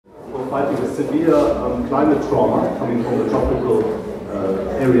fighting a severe climate trauma coming from the tropical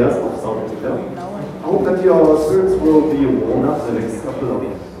areas of South Africa. I hope that your spirits will be warmed up the next couple of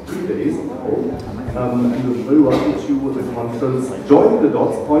 3 days. And you're very welcome to the conference. Join the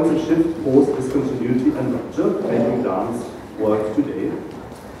dots, points of shift, pause, discontinuity, and rupture, making dance work today,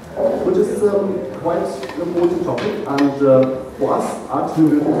 which is quite an important topic. And for us, art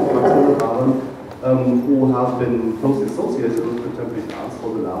students who have been closely associated with contemporary dance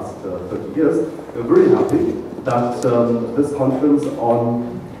for the last 30 years, we're very happy that this conference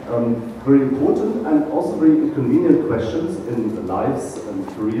on very important and also very inconvenient questions in the lives and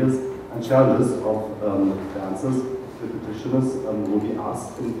careers and challenges of dancers, practitioners will be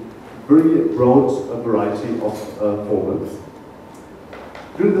asked in very broad variety of formats.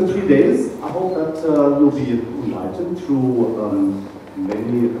 During the 3 days, I hope that you'll be enlightened through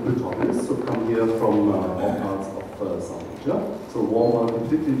many good topics to come here from all parts of South Asia. So warm welcome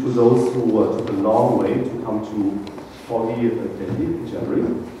particularly to those who took a long way to come to foggy Delhi in January.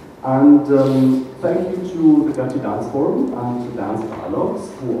 And thank you to the Gatti Dance Forum and to Dance Dialogues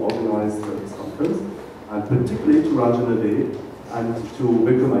who organized this conference, and particularly to Ranjana Dey and to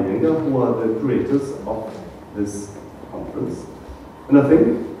Vikram Iyengar, who are the creators of this conference. And I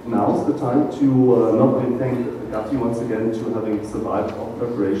think now's the time to not only thank Gatti once again to having survived our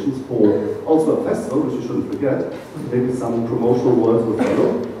preparations for also a festival, which you shouldn't forget. Maybe some promotional words will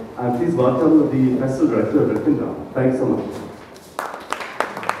follow. And please welcome the festival director, Vikram. Thanks so much.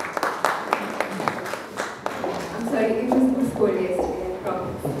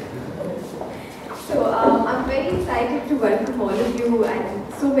 To welcome all of you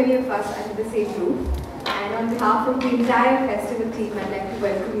and so many of us under the same roof. And on behalf of the entire festival team, I'd like to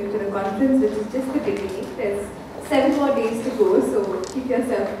welcome you to the conference, which is just the beginning. There's 7 more days to go, so keep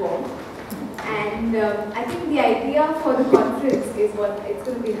yourself warm. And I think the idea for the conference is what it's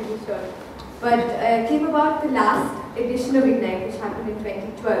going to be really short. But it came about the last edition of Ignite, which happened in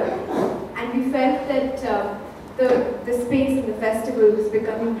 2012. And we felt that the space in the festival was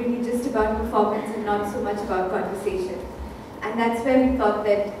becoming really just about performance and not so much about conversation. And that's where we thought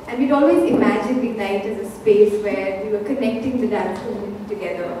that, and we'd always imagined Ignite as a space where we were connecting the dance community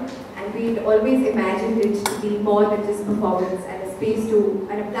together, and we'd always imagined it to be more than just performance and a space to,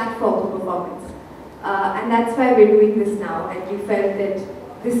 and a platform for performance. And that's why we're doing this now, and we felt that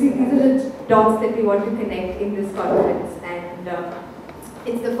these are the dots that we want to connect in this conference. And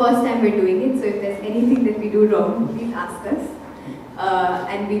it's the first time we're doing it, so if there's anything that we do wrong, please ask us,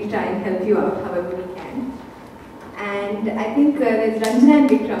 and we'll try and help you out however we can. And I think there's Ranjana and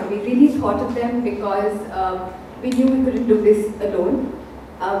Vikram. We really thought of them because we knew we couldn't do this alone.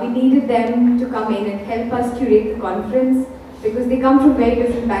 We needed them to come in and help us curate the conference because they come from very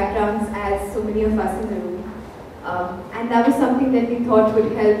different backgrounds as so many of us in the room. And that was something that we thought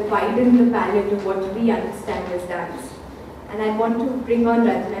would help widen the palette of what we understand as dance. And I want to bring on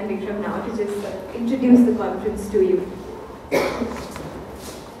Ranjana and Vikram now to just introduce the conference to you.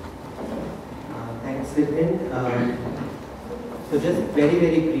 Thanks, Vipin. So just very,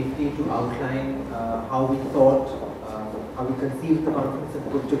 very briefly to outline how we thought, how we conceived the conference and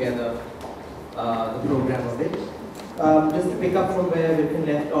put together the program of it. Just to pick up from where Vipin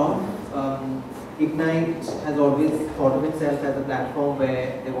left off, Ignite has always thought of itself as a platform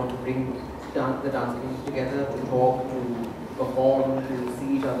where they want to bring the dance community together to talk, to perform, to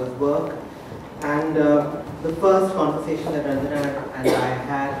see each other's work. And the first conversation that Ranjana and I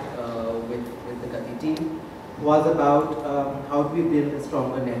had with the Gatti team was about how do we build a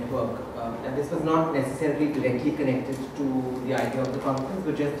stronger network. And this was not necessarily directly connected to the idea of the conference,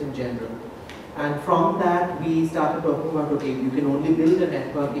 but just in general. And from that, we started talking about, okay, you can only build a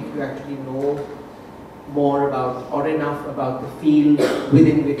network if you actually know more about, or enough about the field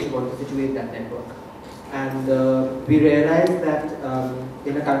within which you want to situate that network. And we realized that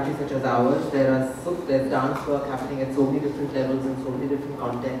in a country such as ours, there's dance work happening at so many different levels in so many different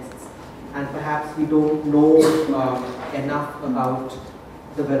contexts, and perhaps we don't know enough about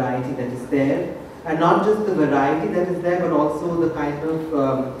the variety that is there, and not just the variety that is there, but also the kind of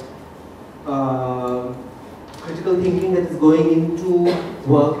critical thinking that is going into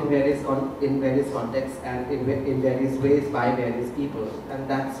work in various contexts and in various ways by various people. And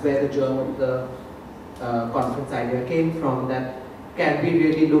that's where the germ of the conference idea came from, that can we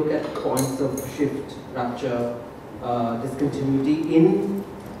really look at points of shift, rupture, discontinuity in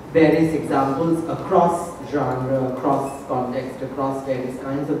various examples across genre, across context, across various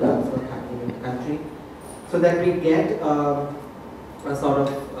kinds of dance work happening in the country, so that we get a sort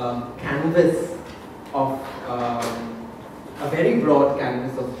of canvas of a very broad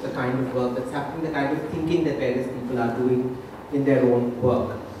canvas of the kind of work that's happening, the kind of thinking that various people are doing in their own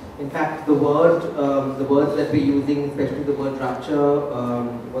work. In fact, the words that we're using, especially the word rupture,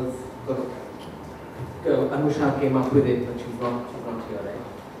 was sort of, Anusha came up with it, but she's not here, right?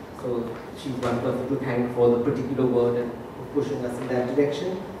 So she's one person to thank for the particular word and pushing us in that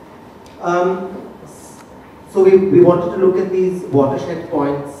direction. So we wanted to look at these watershed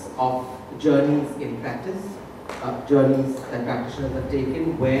points of journeys in practice, journeys that practitioners have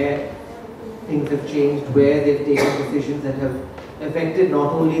taken, where things have changed, where they've taken decisions that have affected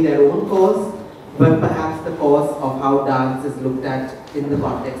not only their own cause, but perhaps the cause of how dance is looked at in the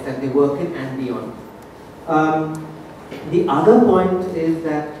context that they work in and beyond. The other point is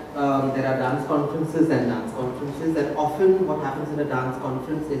that there are dance conferences and dance conferences, and often what happens in a dance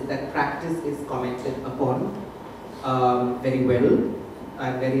conference is that practice is commented upon very well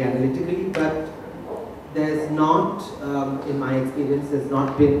and very analytically, but there's not, in my experience, there's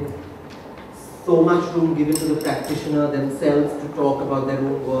not been so much room given to the practitioner themselves to talk about their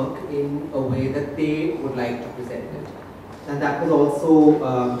own work in a way that they would like to present it. And that was also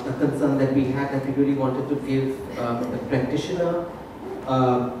a concern that we had, that we really wanted to give the practitioner,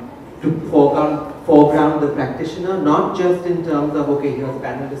 to foreground the practitioner, not just in terms of, okay, here's a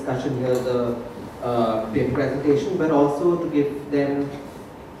panel discussion, here's a paper presentation, but also to give them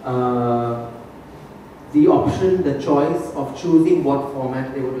the option, the choice of choosing what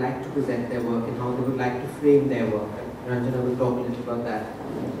format they would like to present their work and how they would like to frame their work. And Ranjana will talk a little about that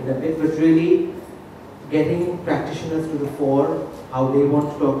in a bit, but really getting practitioners to the fore, how they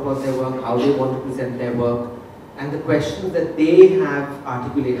want to talk about their work, how they want to present their work, and the questions that they have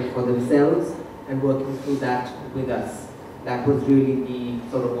articulated for themselves, and working through that with us. That was really the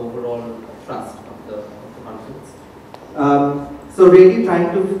sort of overall thrust of the conference. So really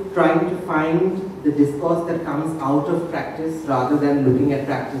trying to find the discourse that comes out of practice rather than looking at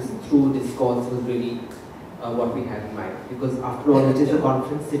practice through discourse was really what we had in mind. Because after all, it is a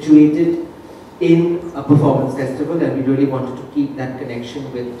conference situated in a performance festival, and we really wanted to keep that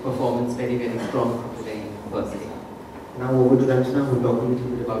connection with performance very, very strong from the very first day. Now over to Ranjana, who will talk a little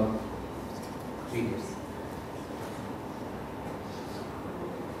bit about 3 years.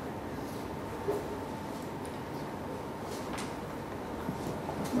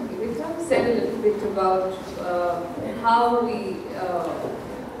 Said a little bit about how we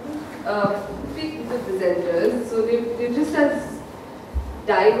pick the presenters. So they're just as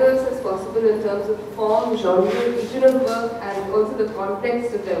diverse as possible in terms of form, genre, region of work, and also the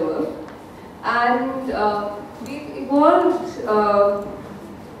context of their work. And we've evolved a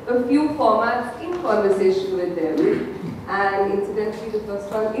few formats in conversation with them. And incidentally, the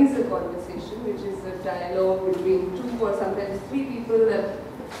first one is a conversation, which is a dialogue between 2 or sometimes 3 people that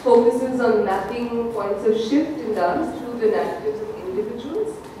focuses on mapping points of shift in dance through the narratives of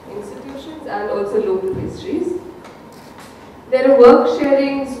individuals, institutions, and also local histories. There are work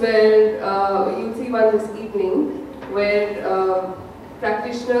sharings where you'll see one this evening, where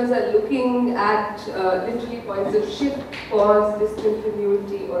practitioners are looking at literally points of shift, pause,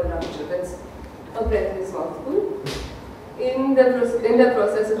 discontinuity, or rupture. That's a breath responsible in the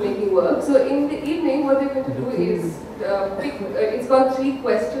process of making work. So in the evening, what they're going to do is pick, it's called 3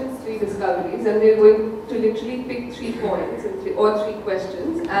 questions, 3 discoveries, and they're going to literally pick 3 points or 3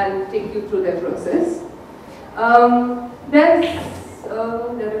 questions and take you through their process. There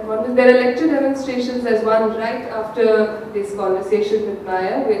are lecture demonstrations. There's one right after this conversation with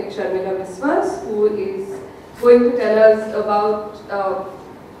Maya, with Sharmila Viswas, who is going to tell us about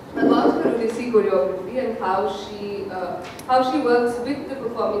her Odissi choreography and how she works with the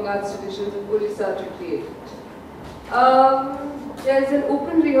performing arts traditions of Odisha to create it. There's an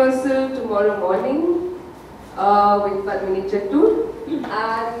open rehearsal tomorrow morning with Padmini Chattur,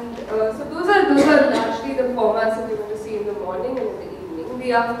 and so those are largely the formats that you're going to see in the morning and in the evening.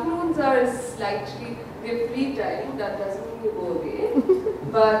 The afternoons are slightly, they're free time, that doesn't mean you go away,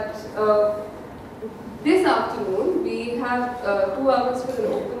 but this afternoon we have 2 hours for an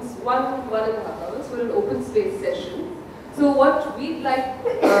open, 1.5 hours for an open space session. So what we'd like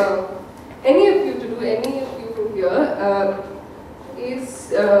any of you to do, any of you from here,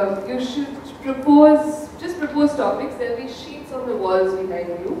 is you should just propose topics. There will be sheets on the walls behind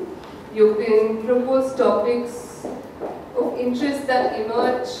you. You can propose topics of interest that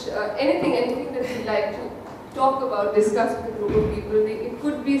emerge, anything that you'd like to talk about, discuss with a group of people. It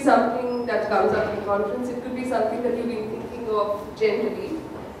could be something that comes up in conference, it could be something that you've been thinking of generally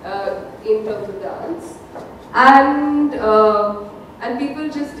in terms of dance. And people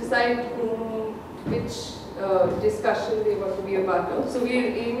just decide which discussion they want to be a part of. So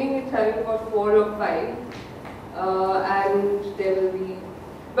we're aiming at having about 4 or 5, and there will be,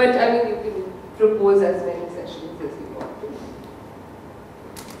 but I mean, you can propose as many sessions as you want to.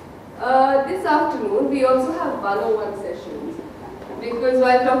 This afternoon, we also have 101 sessions, because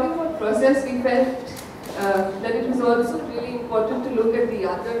while talking about process, we felt that it was also really important to look at the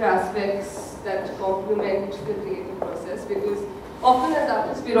other aspects that complement the creative process, because often as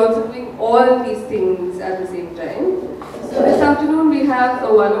artists, we're also doing all these things at the same time. So this afternoon, we have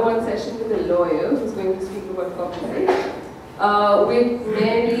a 101 session with a lawyer who's going to speak about copyright. With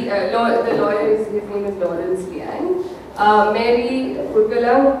Mary, the lawyer, his name is Lawrence Liang. Mary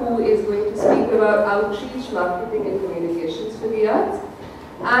Kurgalam, who is going to speak about outreach, marketing and communications for the arts.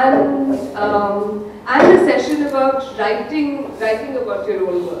 And a session about writing about your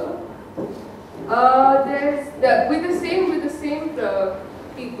own work. With the same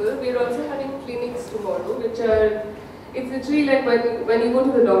people, we're also having clinics tomorrow, which are, it's literally like when you go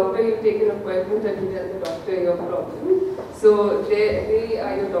to the doctor, you take an appointment and you tell the doctor your problem. So they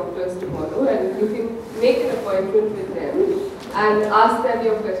are your doctors tomorrow, and you can make an appointment with them and ask them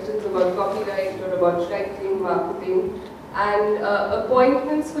your questions about copyright or about writing, marketing. And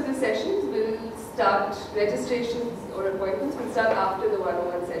appointments for the sessions will start, registrations or appointments will start after the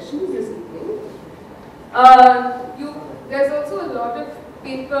 101 sessions this evening. There's also a lot of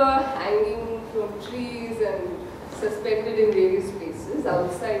paper hanging from trees and suspended in various places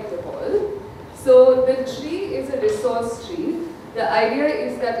outside the hall. So the tree is a resource tree. The idea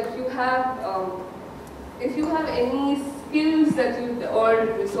is that if you have any skills that or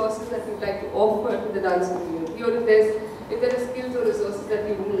resources that you'd like to offer to the dance community, or if there are skills or resources that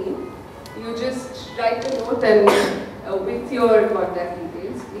you need, you just write a note and with your contact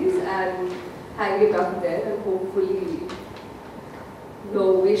details, please, and hang it up there, and hopefully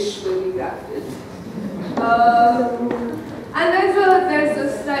your wish will be granted. And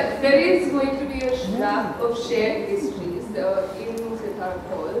there is going to be a snap of shared histories in Siddharth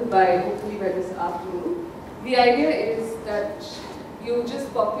Hall hopefully by this afternoon. The idea is that you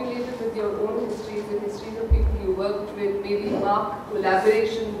just populate it with your own histories, the histories of people you worked with, maybe mark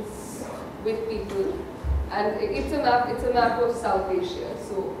collaborations with people, and it's a map of South Asia,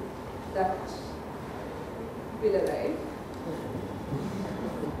 so that will arrive.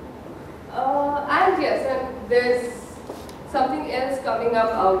 And yes, and there's something else coming up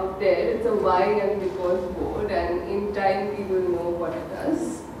out there. It's a why and because board, and in time we will know what it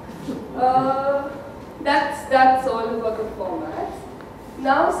does. That's all about the formats.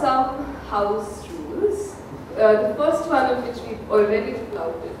 Now some house rules. The first one of which we've already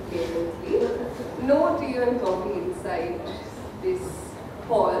flouted blatantly. No tea and coffee inside this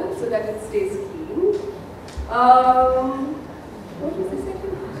hall so that it stays clean. What was the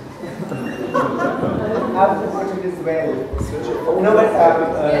second? How to put it as well. No, but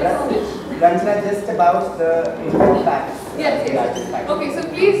Ranjana, just about the impact. Yes. Okay, so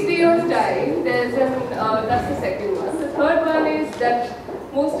please be on time. There's that's the second one. The third one is that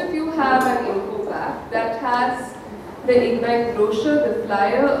most of you have an info pack that has the Ignite brochure, the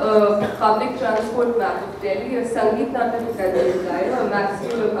flyer, a public transport map of Delhi, a Sangeet Natak Academy flyer, a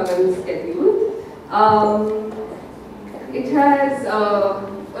maximum of Havan's schedule. It has a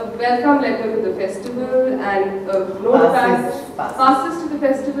welcome letter to the festival and a notepad, passes to the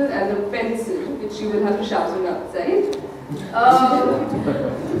festival, and a pencil which you will have to sharpen outside.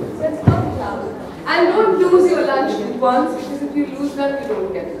 And don't lose your lunch coupons, because if you lose them, you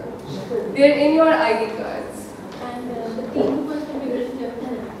don't get lunch. They're in your ID cards. And the tea coupons will be given to you.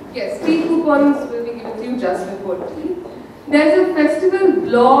 Yes, tea coupons will be given to you just before tea. There's a festival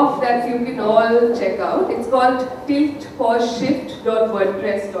blog that you can all check out. It's called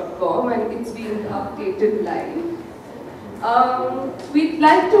tiltpauseshift.wordpress.com, and it's being updated live. We'd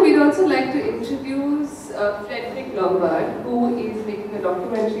also like to introduce Frederick Lombard, who is making a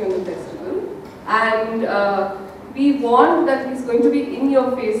documentary on the festival. And we warned that he's going to be in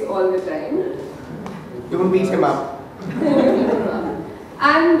your face all the time. Don't beat him up.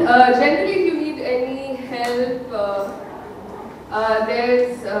 And generally, if you need any help, there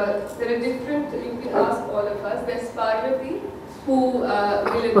are different, you can ask all of us. There's Parvati, who will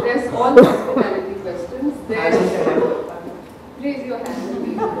address all hospitality questions. Raise your hand,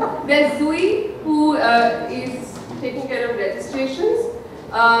 please. There's Zui, who is taking care of registrations.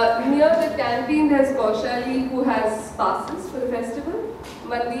 Near the canteen, there's Kaushali, who has passes for the festival.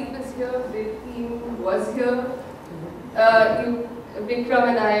 Mandeep is here, the team was here. Vikram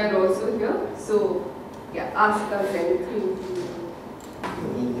and I are also here. So, yeah, ask us anything.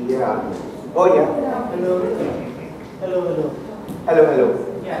 Yeah. Oh, yeah. Hello. Hello, hello. Hello, hello.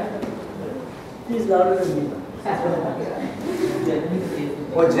 Yeah. Please louder than me.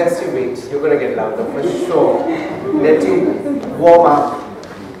 Oh, just you wait. You're going to get louder for sure. Let you warm up.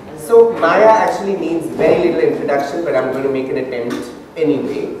 So, Maya actually needs very little introduction, but I'm going to make an attempt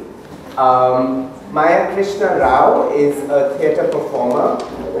anyway. Maya Krishna Rao is a theatre performer,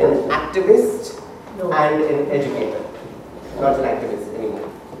 an activist, and an educator. Not an activist anymore.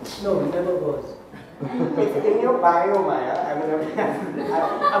 No, never was. It's in your bio, Maya. I mean, I've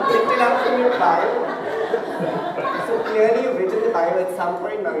picked it up from your bio. So clearly you've written the bio at some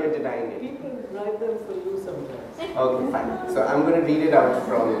point, now you're denying it. People write them for you sometimes. Okay, fine. So I'm going to read it out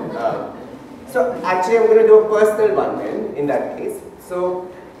from... so actually I'm going to do a personal one then, in that case. So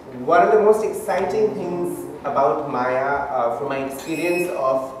one of the most exciting things about Maya, from my experience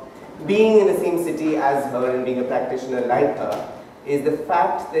of being in the same city as her and being a practitioner like her, is the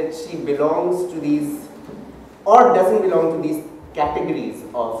fact that she belongs to these, or doesn't belong to these categories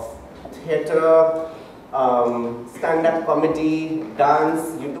of theatre, stand-up comedy,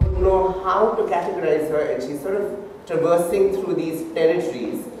 dance. You don't know how to categorize her, and she's sort of traversing through these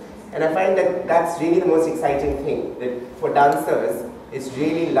territories. And I find that that's really the most exciting thing, that for dancers, it's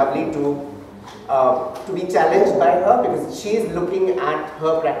really lovely to be challenged by her, because she is looking at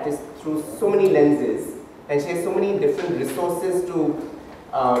her practice through so many lenses, and she has so many different resources to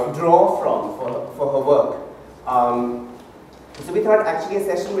draw from for her work. So we thought actually a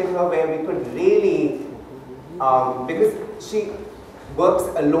session with her where we could really, because she works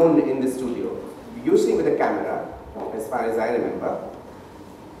alone in the studio, usually with a camera, as far as I remember.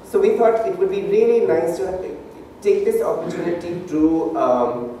 So we thought it would be really nice to take this opportunity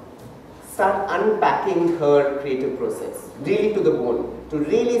to start unpacking her creative process, really to the bone, to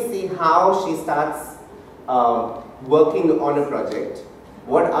really see how she starts working on a project,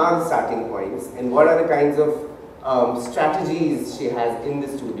 what are the starting points, and what are the kinds of strategies she has in the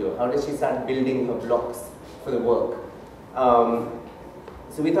studio. How does she start building her blocks for the work?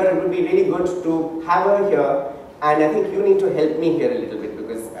 So we thought it would be really good to have her here, and I think you need to help me here a little bit,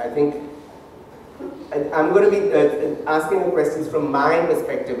 because I think I'm going to be asking her questions from my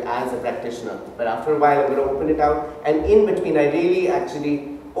perspective as a practitioner, but after a while I'm going to open it out, and in between I really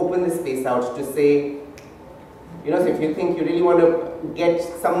actually open the space out to say, you know, so if you think you really want to get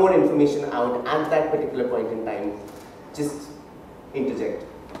some more information out at that particular point in time, just interject.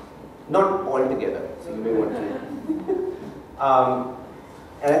 Not all together, so you may want to.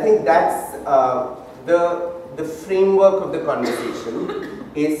 And I think that's the framework of the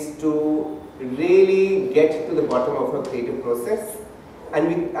conversation, is to really get to the bottom of her creative process.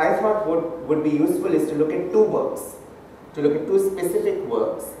 And I thought what would be useful is to look at two works, to look at two specific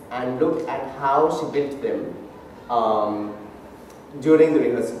works and look at how she built them during the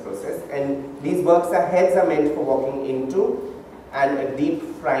rehearsal process. And these works heads are meant for walking into, and a deep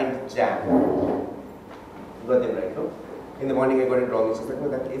fried jam. You got them right, no? In the morning I got it wrong, and she's like, no,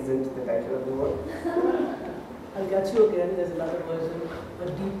 that isn't the title of the work. I'll catch you again, there's another version, a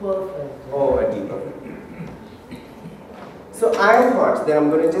deeper fried jam. Oh, a deeper. So I thought that I'm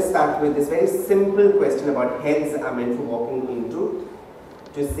going to just start with this very simple question about heads are meant for walking into,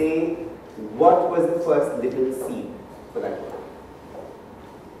 to say, what was the first little seed for that work?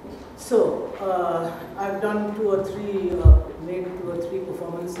 So, I've done made two or three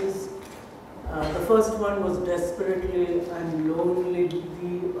performances. The first one was Desperately and Lonely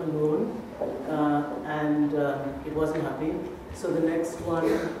Alone, and it wasn't happy. So the next one,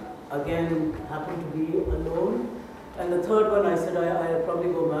 again, happened to be alone. And the third one, I said, I'll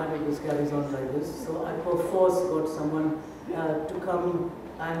probably go mad if this carries on like this. So I perforce got someone to come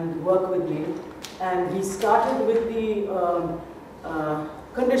and work with me. And he started with the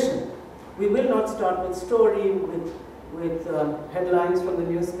condition. We will not start with story, with headlines from the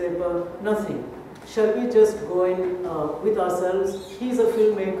newspaper, nothing. Shall we just go in with ourselves? He's a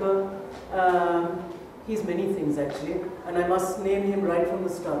filmmaker. He's many things actually, and I must name him right from the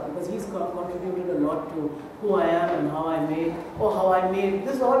start, because he's contributed a lot to who I am and how I made,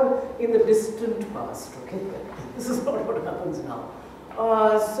 this is all in the distant past, okay? This is not what happens now.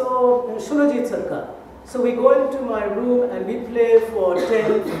 So, Shurajit Sarkar. So we go into my room and we play for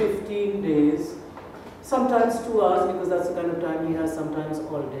 10, 15 days, sometimes 2 hours, because that's the kind of time he has, sometimes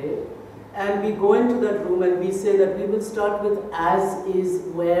all day. And we go into that room and we say that we will start with as is,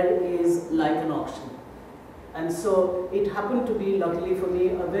 where is, like an auction. And so it happened to be, luckily for me,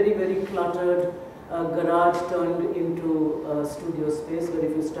 a very, very cluttered garage turned into a studio space where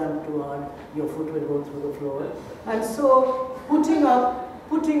if you stamp too hard, your foot will go through the floor. And so putting up,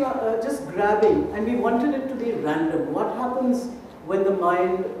 just grabbing, and we wanted it to be random. What happens when the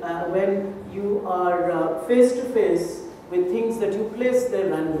mind, when you are face to face with things that you place there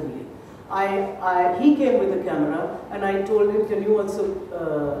randomly? He came with a camera, and I told him, can you also,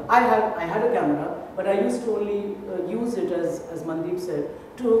 I had a camera, but I used to only use it, as Mandeep said,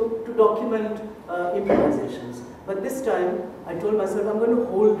 to document improvisations. But this time, I told myself, I'm going to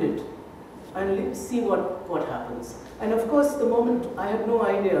hold it and see what happens. And of course, the moment I had no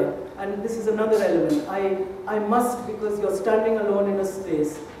idea, and this is another element, I must, because you're standing alone in a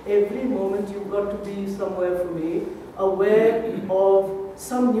space, every moment you've got to be somewhere for me, aware of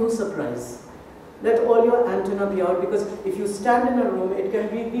some new surprise. Let all your antenna be out, because if you stand in a room, it can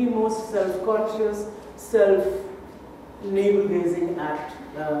be the most self-conscious, self-navel-gazing act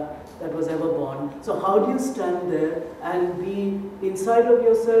that was ever born. So how do you stand there and be inside of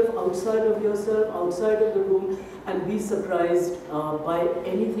yourself, outside of the room, and be surprised by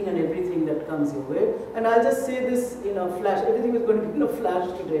anything and everything that comes your way? And I'll just say this in a flash, everything is going to be in a flash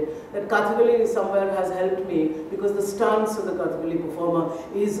today, that Kathakali somewhere has helped me, because the stance of the Kathakali performer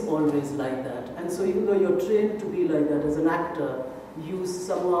is always like that. And so even though you're trained to be like that as an actor, you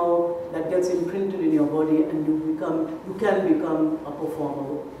somehow, that gets imprinted in your body, and you can become a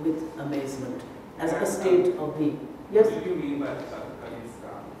performer with amazement as a state of being. Yes? What do you mean by Kathakali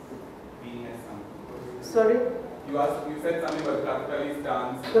stance? Being as something? Sorry? You said something about Kathakali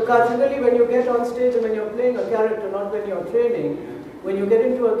stance. The Kathakali, when you get on stage and when you're playing a character, not when you're training, when you get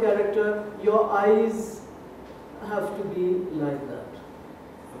into a character, your eyes have to be like that.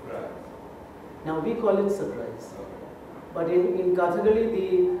 Surprise. Now we call it surprise. But in Kathakali,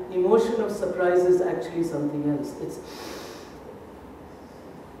 the emotion of surprise is actually something else.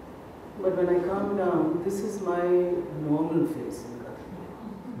 But when I calm down, this is my normal face in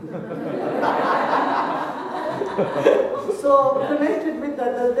Kathakali. So connected with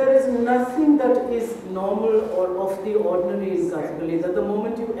that, there is nothing that is normal or of the ordinary in Kathakali, that the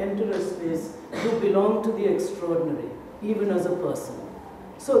moment you enter a space, you belong to the extraordinary, even as a person.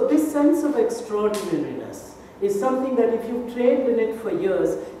 So this sense of extraordinariness is something that if you've trained in it for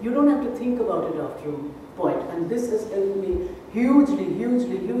years, you don't have to think about it after a point. And this has helped me hugely,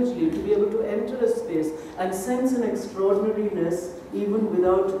 hugely, hugely to be able to enter a space and sense an extraordinariness even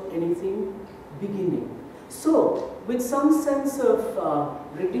without anything beginning. So, with some sense of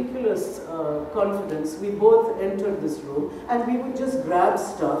ridiculous confidence, we both entered this room and we would just grab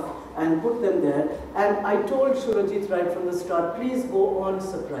stuff and put them there. And I told Surajit right from the start, please go on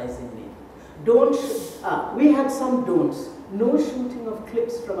surprising me. We had some don'ts. No shooting of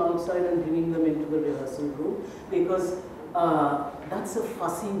clips from outside and bringing them into the rehearsal room, because that's a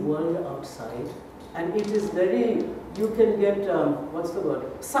fussy world outside, and it is very, you can get, what's the word,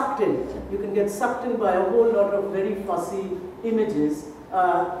 sucked in. You can get sucked in by a whole lot of very fussy images.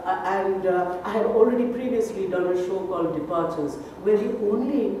 I had already previously done a show called Departures, where we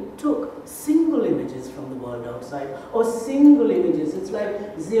only took single images from the world outside, or single images. It's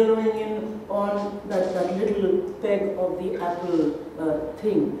like zeroing in on that little peg of the apple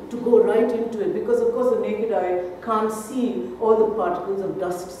thing, to go right into it, because of course the naked eye can't see all the particles of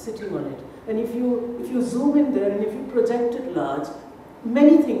dust sitting on it. And if you zoom in there and if you project it large,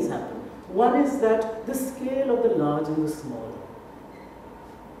 many things happen. One is that the scale of the large and the small.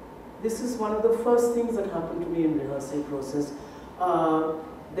 This is one of the first things that happened to me in rehearsal process.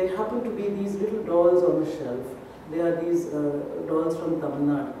 There happen to be these little dolls on the shelf. They are these dolls from Tamil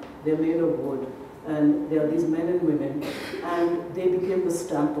Nadu. They're made of wood, and they are these men and women, and they became the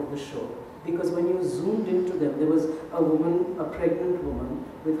stamp of the show. Because when you zoomed into them, there was a woman, a pregnant woman,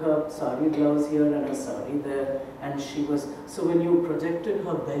 with her sari blouse here and her sari there, and she was, so when you projected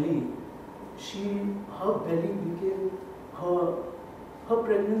her belly, her belly became, her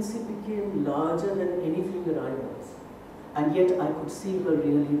pregnancy became larger than anything that I was. And yet I could see her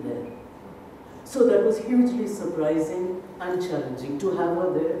really there. So that was hugely surprising and challenging to have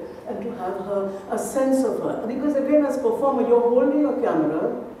her there and to have a sense of her. Because again, as a performer, you're holding a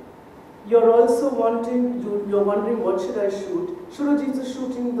camera, you're also you're wondering, what should I shoot? Surajit is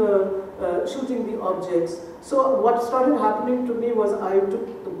shooting the objects. So what started happening to me was I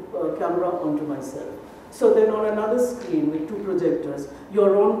took the camera onto myself. So then on another screen with two projectors,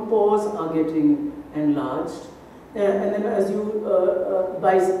 your own pores are getting enlarged. And then as you,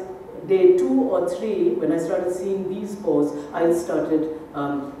 by day 2 or 3, when I started seeing these pores, I started,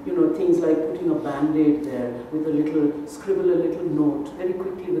 things like putting a band-aid there with a little, scribble a little note very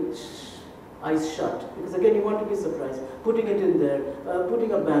quickly with eyes shut. Because again, you want to be surprised. Putting it in there,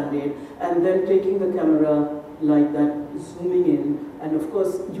 putting a band-aid, and then taking the camera like that, zooming in, and of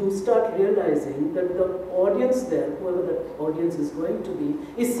course you start realizing that the audience there, whoever the audience is going to be,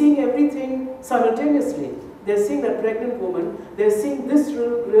 is seeing everything simultaneously. They're seeing that pregnant woman, they're seeing this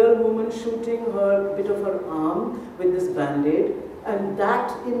real woman shooting her bit of her arm with this band-aid, and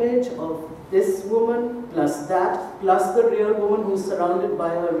that image of this woman plus that, plus the real woman who's surrounded by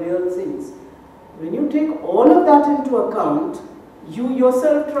her real things. When you take all of that into account, you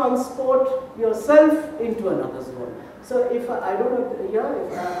yourself transport yourself into another zone. So if I don't know, yeah,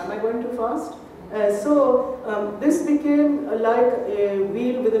 am I going too fast? This became like a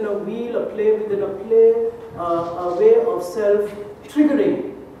wheel within a wheel, a play within a play, a way of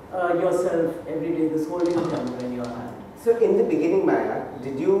self-triggering yourself every day, this holding camera in your hand. So in the beginning, Maya,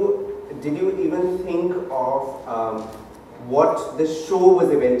 did you even think of what the show was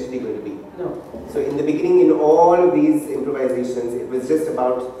eventually going to be? No. So in the beginning, in all these improvisations, it was just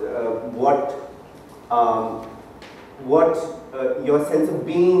about what your sense of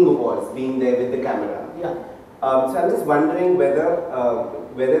being was, being there with the camera. Yeah. So I'm just wondering whether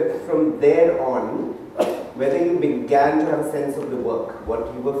from there on, whether you began to have a sense of the work,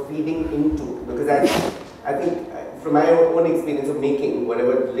 what you were feeding into. Because I think from my own experience of making,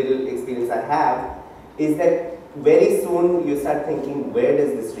 whatever little experience I have, is that very soon you start thinking, where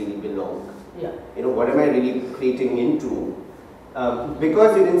does this really belong? Yeah. You know, what am I really creating into?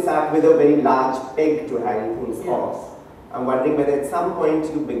 Because you didn't start with a very large peg to hang things off, I'm wondering whether at some point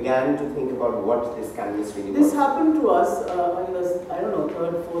you began to think about what this canvas really was. This happened to us on the, I don't know,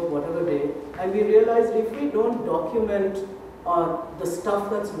 third, fourth, whatever day, and we realized if we don't document the stuff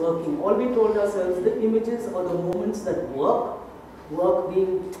that's working, all we told ourselves, the images or the moments that work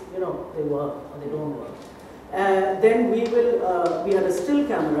being, you know, they work or they don't work. Then we will, we had a still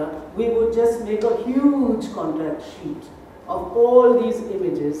camera, we would just make a huge contact sheet of all these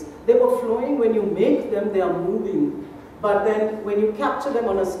images. They were flowing. When you make them, they are moving. But then when you capture them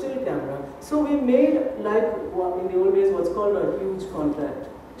on a still camera, so we made, like in the old days, what's called a huge contact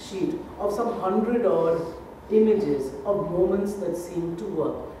sheet of some 100-odd images of moments that seemed to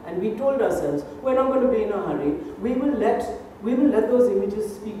work. And we told ourselves, we're not going to be in a hurry. We will let those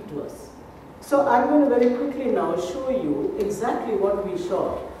images speak to us. So I'm going to very quickly now show you exactly what we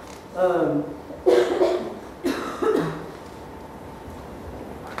shot.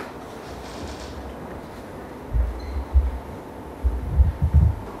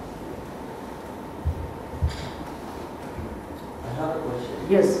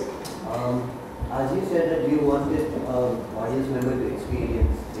 Yes. As you said that you wanted audience member to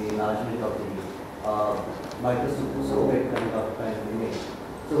experience the enlargement of the microscopic kind of image.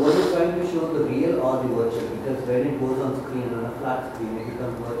 So what is trying to show the real or the virtual? Because when it goes on screen, on a flat screen, it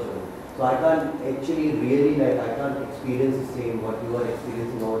becomes virtual. So I can't actually really I can't experience the same what you are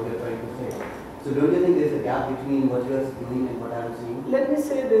experiencing or what you are trying to say. So don't you think there's a gap between what you are doing and what I am seeing? Let me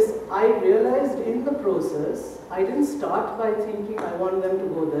say this, I realized in the process, I didn't start by thinking I want them to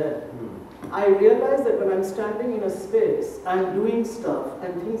go there. I realized that when I'm standing in a space, I'm doing stuff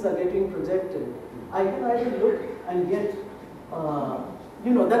and things are getting projected, I can either look and get,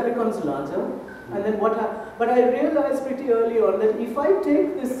 you know, that becomes larger. And then but I realized pretty early on that if I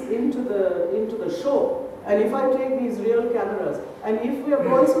take this into the show, and if I take these real cameras, and if we are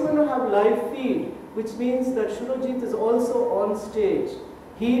also going to have live feed, which means that Shurojit is also on stage,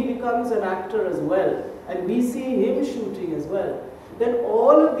 he becomes an actor as well, and we see him shooting as well, then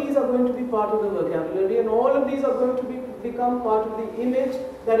all of these are going to be part of the vocabulary, and all of these are going to become part of the image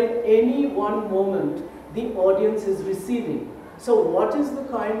that in any one moment the audience is receiving. So what is the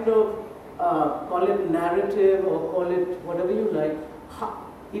kind of, call it narrative or call it whatever you like,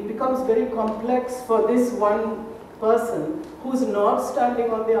 it becomes very complex for this one person who's not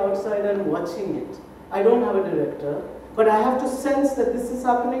standing on the outside and watching it. I don't have a director, but I have to sense that this is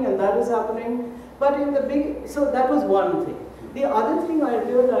happening and that is happening. But in the big, so that was one thing. The other thing I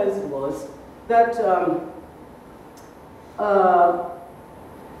realized was that,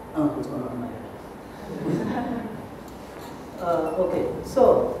 what's going on in my head? Okay,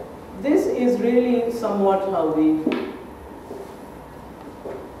 so this is really somewhat how we,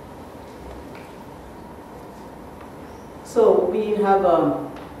 so we have sorry,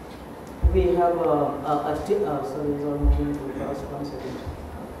 it's all moving too fast, 1 second.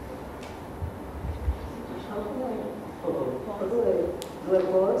 Do I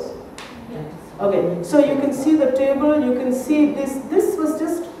pause? Yes. Okay, so you can see the table, you can see this. This was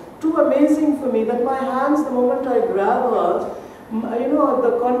just too amazing for me that my hands, the moment I grab her, you know,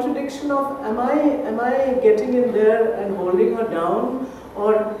 the contradiction of am I getting in there and holding her down,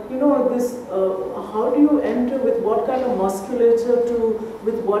 or you know this, how do you enter with what kind of musculature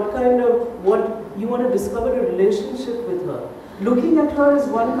with what kind of, what you want to discover a relationship with her. Looking at her is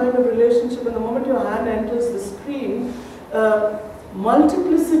one kind of relationship, and the moment your hand enters the screen,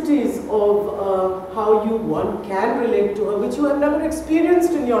 multiplicities of how you can relate to her, which you have never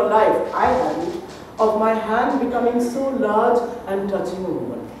experienced in your life. I hadn't, of my hand becoming so large and touching a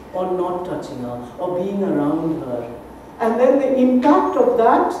woman, or not touching her, or being around her. And then the impact of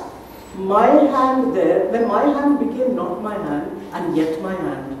that, my hand there, when my hand became not my hand, and yet my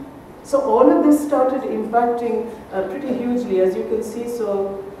hand. So all of this started impacting pretty hugely, as you can see.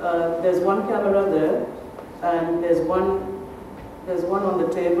 So there's one camera there, and there's one on the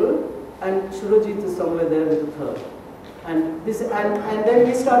table, and Shurajit is somewhere there with the third. And then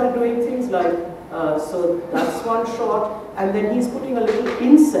we started doing things like, so that's one shot, and then he's putting a little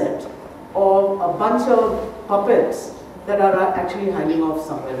inset of a bunch of puppets that are actually hanging off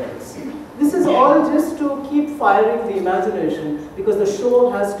somewhere else. This is all just to keep firing the imagination, because the show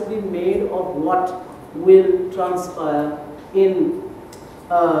has to be made of what will transpire in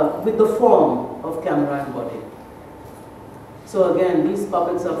with the form of camera and body. So again, these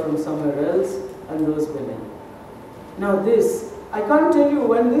puppets are from somewhere else, and those women. Now this, I can't tell you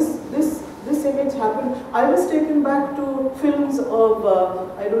when this image happened. I was taken back to films of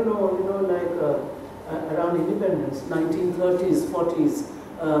I don't know, like around independence, 1930s, 40s.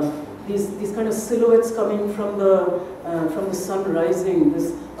 These kind of silhouettes coming from the sun rising,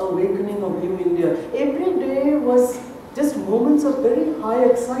 this awakening of new India. Every day was just moments of very high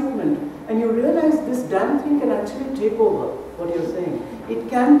excitement, and you realize this damn thing can actually take over what you're saying. It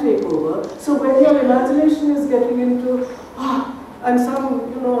can take over. So when your imagination is getting into and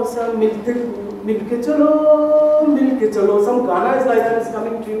some milke chalo, some Ghana is like that is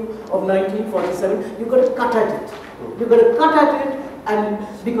coming to you of 1947. You've got to cut at it. You've got to cut at it. And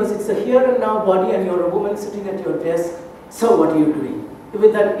because it's a here and now body, and you're a woman sitting at your desk, so what are you doing?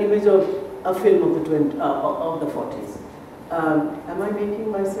 With that image of a film of the 40s. Am I making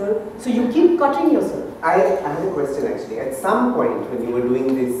myself? So you keep cutting yourself. I had a question actually. At some point when you were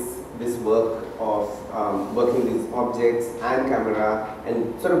doing this work of working these objects and camera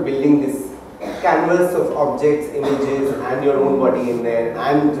and sort of building this canvas of objects, images, and your own body in there,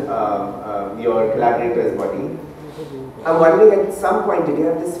 and your collaborator's body, I'm wondering, at some point, did you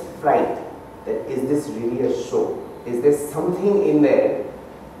have this fright that is this really a show? Is there something in there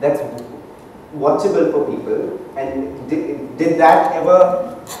that's watchable for people? And did that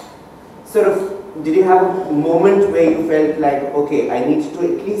ever sort of, did you have a moment where you felt like, okay, I need to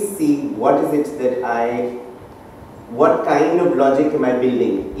at least see what is it that what kind of logic am I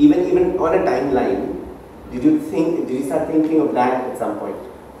building? Even on a timeline, did you start thinking of that at some point?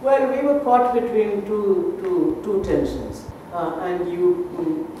 Well, we were caught between two tensions, and you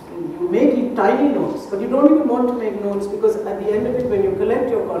make tiny notes, but you don't even want to make notes, because at the end of it, when you collect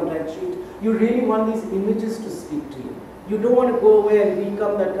your contact sheet, you really want these images to speak to you. You don't want to go away and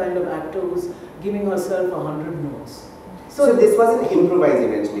become that kind of actor who's giving herself 100 notes. So this wasn't improvised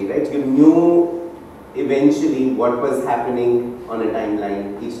eventually, right? You knew eventually what was happening on a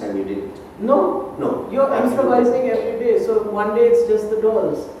timeline each time you did it. No, you're improvising every day. So one day it's just the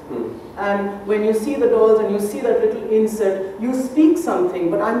dolls. And when you see the dolls and you see that little inset, you speak something,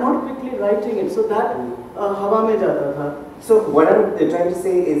 but I'm not quickly writing it. So that hawa mein jata tha. So what I'm trying to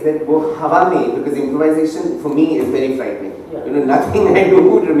say is that hawa mein, because improvisation for me is very frightening. Yeah. Nothing I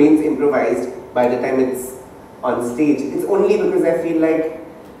do remains improvised by the time it's on stage. It's only because I feel like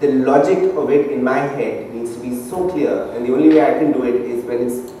the logic of it in my head needs to be so clear, and the only way I can do it is when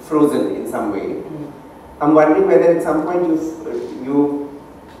it's frozen in some way. I'm wondering whether at some point you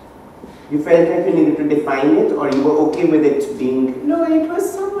felt like you needed to define it, or you were okay with it being... No, it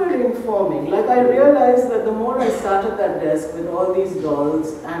was somewhere informing. Like, I realized that the more I sat at that desk with all these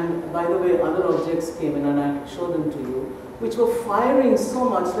dolls, and by the way, other objects came in and I showed them to you, which were firing so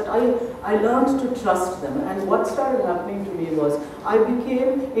much that I learned to trust them. And what started happening to me was, I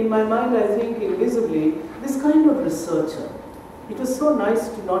became, in my mind, I think, invisibly, this kind of researcher. It was so nice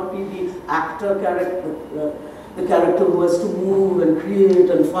to not be the actor character, the character who has to move and create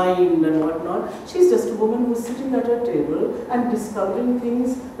and find and whatnot. She's just a woman who's sitting at her table and discovering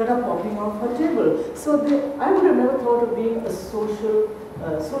things that are popping off her table. So I would have never thought of being a social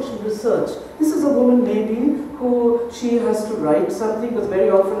research. This is a woman maybe who she has to write something, because very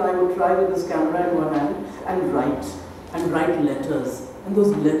often I would try with this camera in one hand and write letters. And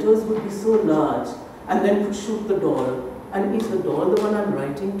those letters would be so large, and then would shoot the doll. And is the doll the one I'm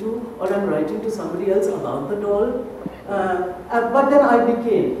writing to, or I'm writing to somebody else about the doll? But then I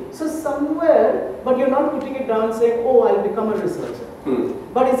became. So somewhere, but you're not putting it down saying, oh, I'll become a researcher.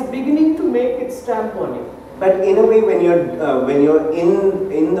 But it's beginning to make its stamp on you. But in a way, when you're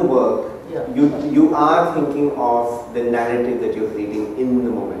in the work, yeah, you are thinking of the narrative that you're creating in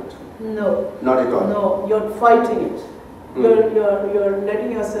the moment. No. Not at all. No, you're fighting it. You're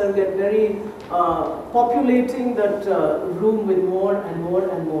letting yourself get very populating that room with more and more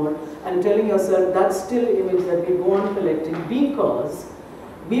and more, and telling yourself that's still image that we go on collecting,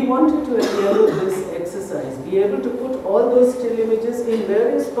 we wanted to enable this exercise, be able to put all those still images in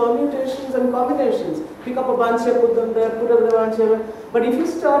various permutations and combinations. Pick up a bunch here, put them there, put another bunch here. But if you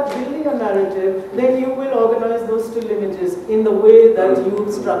start building a narrative, then you will organize those still images in the way that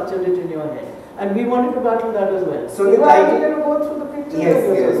you've structured it in your head. And we wanted to battle that as well. So you are going to go through the pictures? Yes.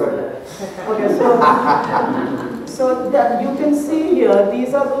 Okay, so that you can see here,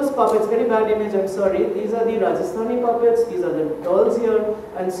 these are those puppets, very bad image, I'm sorry. These are the Rajasthani puppets, these are the dolls here,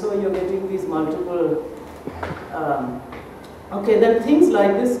 and so you're getting these multiple, okay, then things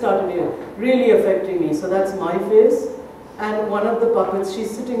like this started here, really affecting me. So that's my face, and one of the puppets, she's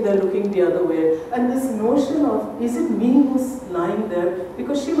sitting there looking the other way, and this notion of, is it me who's lying there?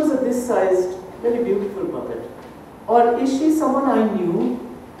 Because she was a this sized, very beautiful puppet. Or is she someone I knew?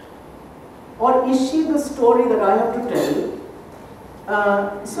 Or is she the story that I have to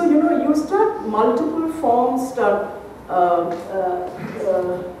tell? So, you know, you start, multiple forms start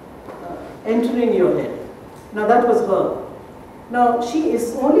entering your head. Now that was her. Now she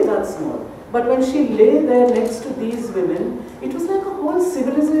is only that small. But when she lay there next to these women, it was like a whole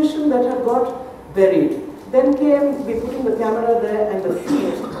civilization that had got buried. Then came, we putting the camera there and the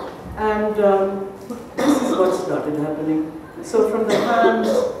feet. And this is what started happening. So from the hands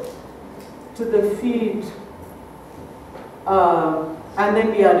to the feet, and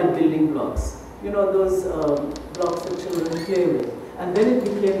then we added building blocks. You know, those blocks that children play with. And then it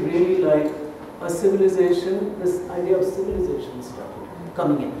became really like a civilization, this idea of civilization started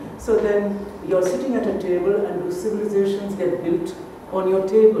coming in. So then you're sitting at a table and those civilizations get built on your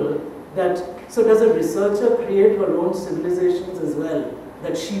table. That, so does a researcher create her own civilizations as well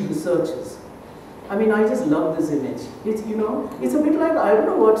that she researches? I mean, I just love this image. It's, you know, it's a bit like, I don't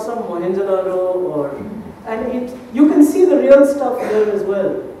know what, some Mohenjo-daro or, and you can see the real stuff there as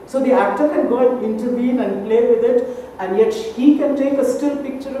well. So the actor can go and intervene and play with it, and yet he can take a still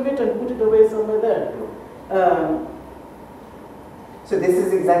picture of it and put it away somewhere there. So this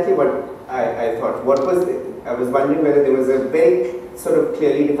is exactly what I thought. What was I was wondering whether there was a very sort of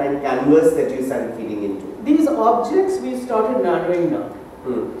clearly defined canvas that you started feeding into. These objects we started narrowing down.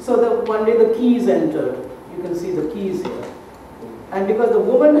 So one day the keys entered. You can see the keys here. And because the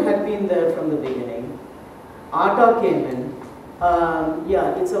woman had been there from the beginning, Atta came in.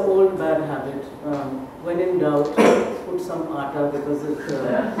 Yeah, it's an old bad habit. When in doubt, put some Atta because it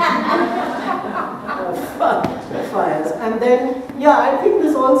fires. And then, yeah, I think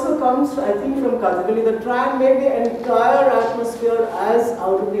this also comes, I think, from Kathakali, that try and make the entire atmosphere as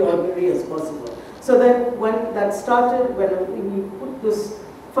out of the ordinary as possible. So then when that started, when we put this,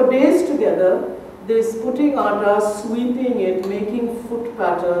 for days together, this putting Atta, sweeping it, making foot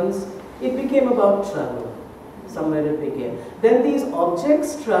patterns, it became about travel. Somewhere it became. Then these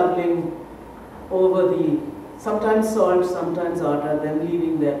objects traveling over the, sometimes salt, sometimes Atta, them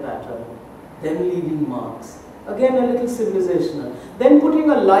leaving their pattern, them leaving marks. Again, a little civilizational. Then putting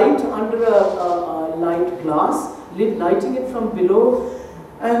a light under a light glass, lighting it from below,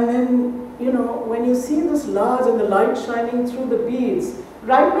 and then, you know, when you see this large and the light shining through the beads,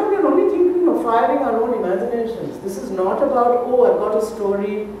 right now we're only thinking of firing our own imaginations. This is not about, oh, I've got a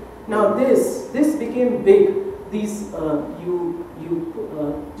story. Now this became big. These, you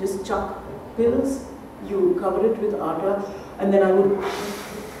just chuck pills, you cover it with Atta, and then I would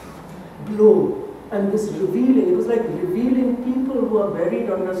blow. And this revealing, it was like revealing people who are buried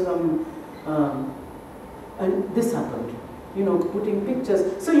under some, and this happened. You know, putting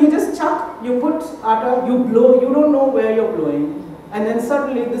pictures. So you just chuck, you put Atta, you blow, you don't know where you're blowing. And then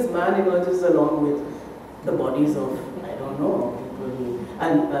suddenly this man emerges along with the bodies of, I don't know, people who,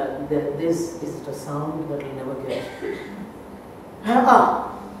 and this is the sound that we never get.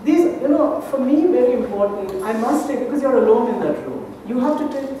 These, you know, for me, very important, I must say, because you're alone in that room, you have to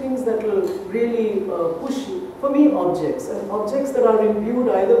take things that will really push you. For me, objects, and objects that are imbued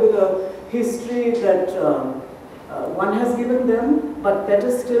either with a history that one has given them, but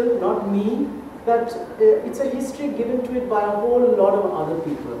better still, not me, that it's a history given to it by a whole lot of other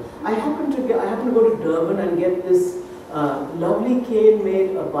people. I happen to go to Durban and get this lovely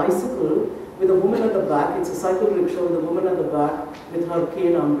cane-made bicycle with a woman at the back. It's a cycle rickshaw with a woman at the back with her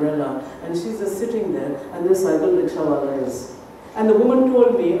cane umbrella, and she's just sitting there, and this cycle rickshaw wala is. And the woman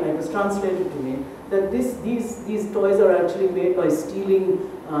told me, it was translated to me, that these toys are actually made by stealing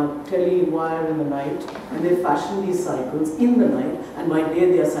tele wire in the night, and they fashion these cycles in the night, and by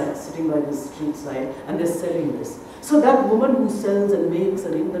day they are sitting by the street side, and they're selling this. So that woman who sells and makes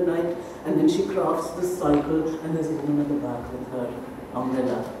and in the night, and then she crafts this cycle, and there's a woman at the back with her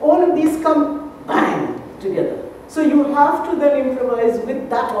umbrella. All of these come bang together. So you have to then improvise with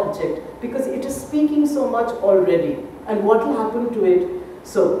that object, because it is speaking so much already. And what will happen to it?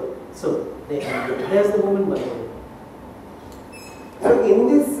 So there's the woman by the way. So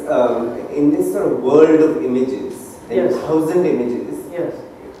in this sort of world of images, Yes. 1,000 images, Yes.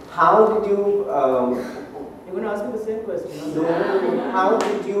 how did you You're going to ask me the same question. Huh? no, how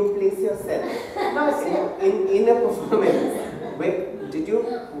did you place yourself in a performance? Did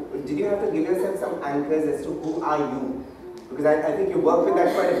you have to give yourself some anchors as to who are you? Because I think you work with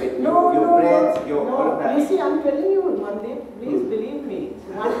that quite a bit. Your breath, all of that. You see, I'm telling you, Mandeep, please believe me.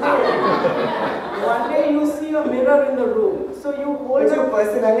 One day you see a mirror in the room. So you hold But your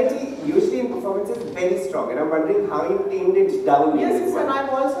personality, usually in performances, is very strong. And I'm wondering how you tamed it down. Yes, and I've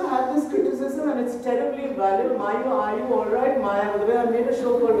also had this criticism, and it's terribly valid. Maya, are you alright? Maya, by the way, I made a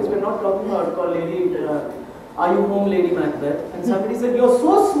show called, which we're not talking about, called Are You Home, Lady Macbeth? And somebody said, you're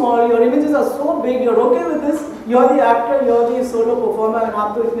so small, your images are so big, you're okay with this? You're the actor, you're the solo performer, and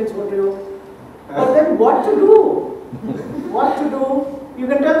half the image what you. But then what to do? What to do? You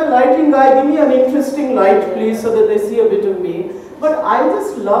can tell the lighting guy, give me an interesting light, please, so that they see a bit of me. But I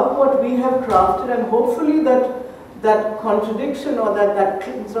just love what we have crafted, and hopefully that contradiction, or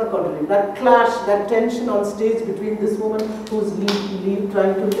it's not contradiction, that clash, that tension on stage between this woman who's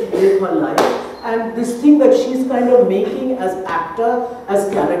trying to live her life, and this thing that she's kind of making as actor, as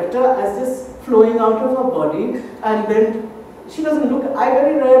character, as just flowing out of her body, and then she doesn't look, I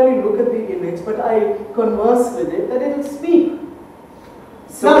very rarely look at the image, but I converse with it, that it will speak.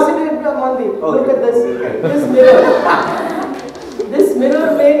 So, now, Mandeep, look at this mirror. This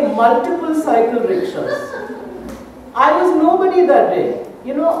mirror made multiple cycle rickshaws. I was nobody that day.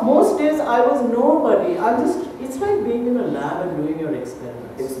 You know, most days I was nobody. It's like being in a lab and doing your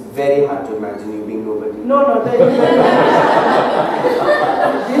experiments. It's very hard to imagine you being nobody. No,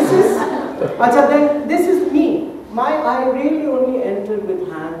 this is me. I really only entered with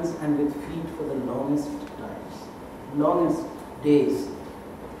hands and with feet for the longest times, longest days.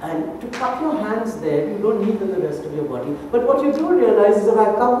 And to cup your hands there, you don't need the rest of your body. But what you do realize is if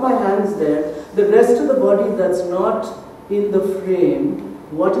I cup my hands there, the rest of the body that's not in the frame,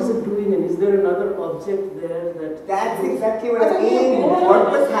 what is it doing, and is there another object there that... That's exactly what I mean.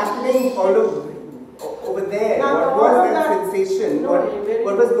 What was happening over there? Now, what was that sensation? No,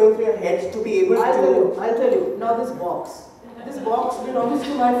 what was going through your head to be able to... I'll tell you. Now this box belongs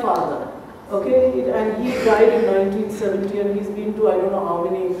to my father. Okay, and he died in 1970, and he's been to I don't know how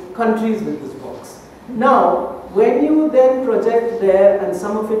many countries with this box. Now, when you then project there and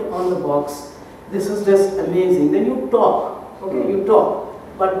some of it on the box, this was just amazing. Then you talk, okay, you talk.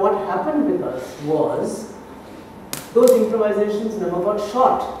 But what happened with us was, those improvisations never got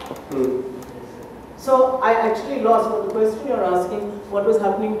shot. So I actually lost, but the question you're asking, what was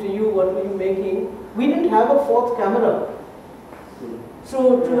happening to you, what were you making? We didn't have a fourth camera.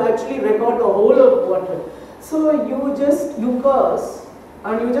 So to actually record the whole of what, so you curse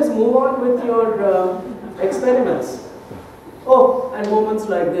and you just move on with your experiments. Oh, and moments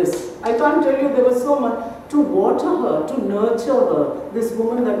like this. I can't tell you, there was so much to water her, to nurture her, this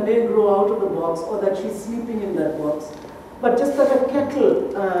woman that may grow out of the box or that she's sleeping in that box. But just like a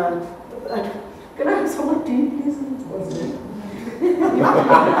kettle, can I have some more tea, please? What's it?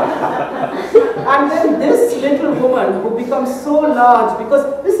 And then this little woman who becomes so large,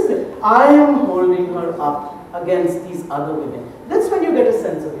 because this is it, I am holding her up against these other women. That's when you get a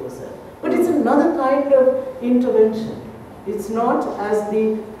sense of yourself. But it's another kind of intervention. It's not as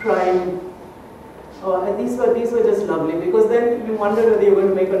the prime. Oh, these were just lovely, because then you wondered whether you were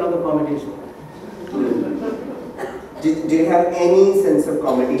going to make another comedy show. Do you have any sense of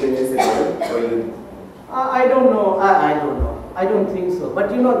comedy in this episode? I don't know. I don't know. I don't think so.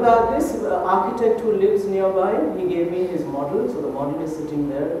 But you know, this architect who lives nearby, he gave me his model. So the model is sitting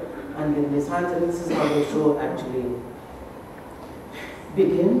there and in his hands, and this is how the show actually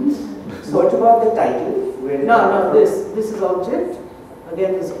begins. So what about the title? No, this is object.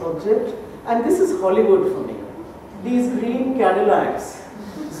 Again, this object. And this is Hollywood for me. These green Cadillacs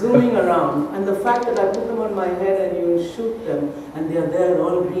zooming around, and the fact that I put them on my head and you shoot them, and they are there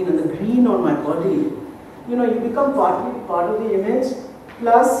all green, and the green on my body. You know, you become partly part of the image.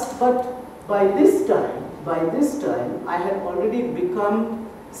 Plus, but by this time, I had already become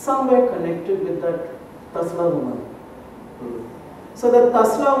somewhere connected with that Tasla woman. So that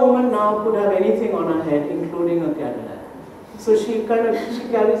Tasla woman now could have anything on her head, including a Cadillac. So she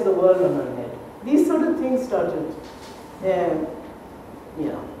carries the world on her head. These sort of things started.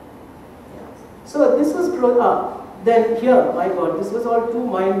 So this was then here, my God, this was all too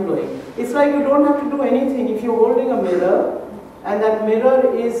mind-blowing. It's like you don't have to do anything. If you're holding a mirror, and that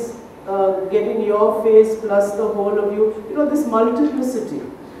mirror is getting your face plus the whole of you, you know, this multiplicity.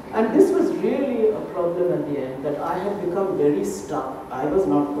 And this was really a problem at the end, that I had become very stuck I was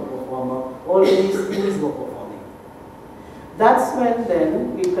not the performer. All these things were performing. That's when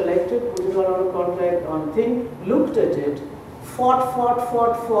then we collected, put it on a contract on thing, looked at it,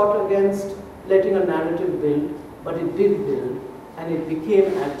 fought against letting a narrative build, but it did build, and it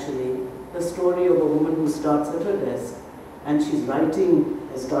became actually the story of a woman who starts at her desk and she's writing.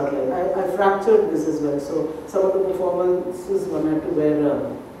 I fractured this as well. So some of the performances one had to wear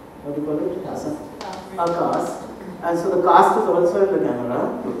what do you call it? A cast. And so the cast is also in the camera.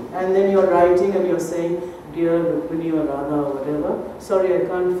 And then you're writing and you're saying, dear Rukmini or Radha or whatever, sorry, I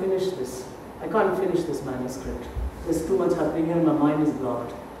can't finish this. I can't finish this manuscript. There's too much happening here and my mind is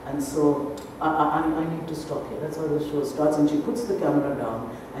blocked. And so I need to stop here. That's how the show starts. And she puts the camera down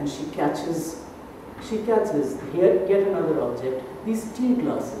and she catches here, yet another object, these tea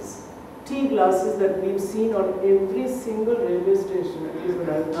glasses. Tea glasses that we've seen on every single railway station, at least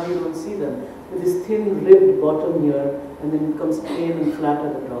now you don't see them, with this thin ribbed bottom here, and then it becomes plain and flat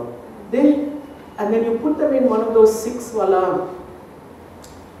at the top. And then you put them in one of those 6-wala,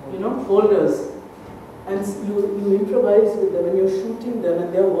 holders, and you improvise with them, and you're shooting them,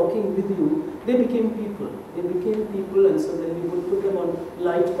 and they're walking with you. They became people. And so then we would put them on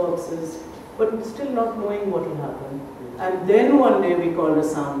light boxes, but still not knowing what will happen. And then one day we called a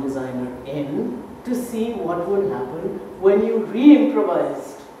sound designer in to see what would happen when you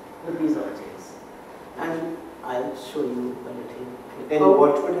re-improvised with these objects. And I'll show you a little. And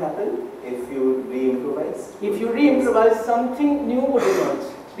what would happen if you re-improvised? If you re-improvise, something new would emerge.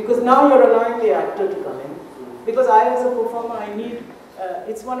 Because now you're allowing the actor to come in. Because I, as a performer, I need,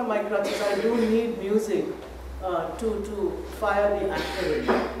 it's one of my crutches, I do need music to fire the actor in,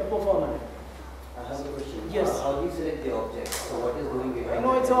 the performer. I have a question. Yes. How do you select the object? So what is going behind?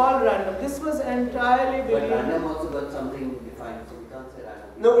 No, it's all random. This was entirely But random also got something defined, so we can't say random.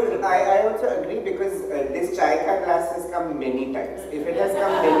 No, I also agree because this chai ka glass has come many times. If it has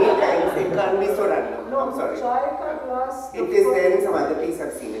come many times, it can't be so random. No, I'm sorry. chai ka glass. It is there in some other piece,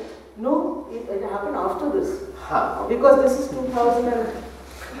 I've seen it. No, it happened after this. Huh. Because this is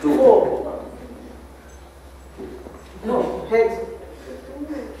 2004. No, heads.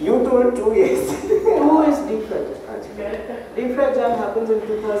 You told 2 years. 2 is deep fry jam. Deep fry jam happens in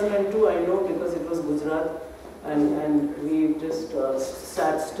 2002, I know, because it was Gujarat, and we just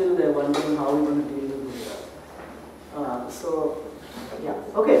sat still there wondering how we're going to deal with Gujarat. So, yeah.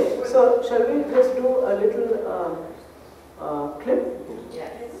 Okay, so shall we just do a little clip?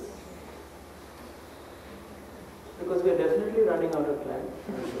 Yes. Because we're definitely running out of time,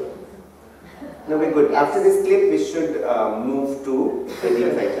 I'm sure. No, we're good. After this clip, we should move to the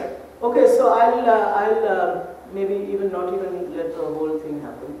deep fry jam. Okay, so I'll maybe even not even let the whole thing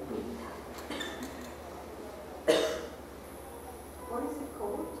happen. What is it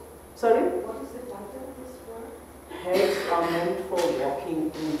called? Sorry? What is the title of this work? Heads are meant for walking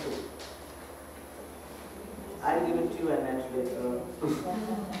into. I'll give it to you and then later.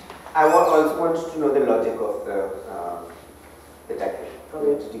 I also want to know the logic of the title.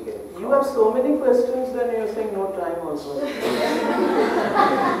 Okay. Did you get it? You have so many questions, then you're saying no time also.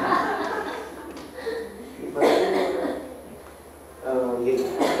 Yes.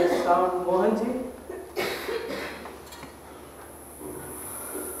 Let's sound Mohanji.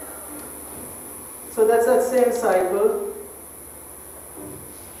 So that's that same cycle.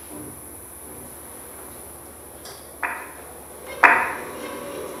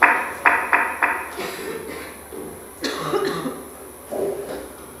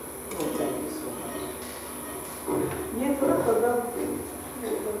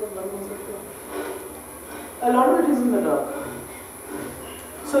 A lot of it is in the dark.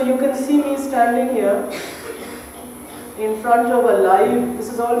 So you can see me standing here in front of a live, this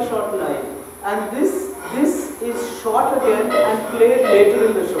is all shot live. And this is shot again and played later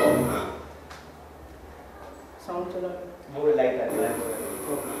in the show. Sound chala? More light at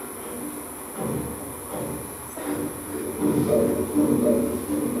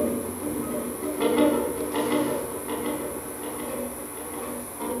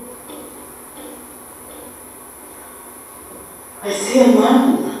I see a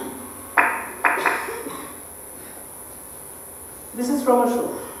man. This is from a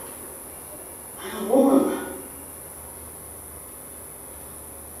show. And a woman.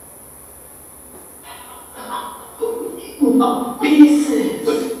 Pieces,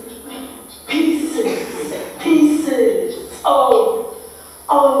 pieces, pieces of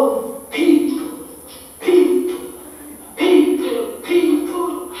people, people, people,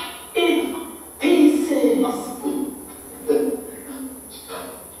 people in pieces.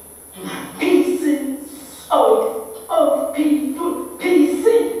 Pieces of people,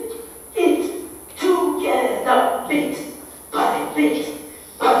 piecing it together bit by bit.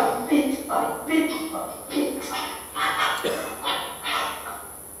 pit.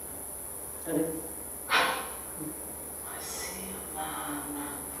 I see a man.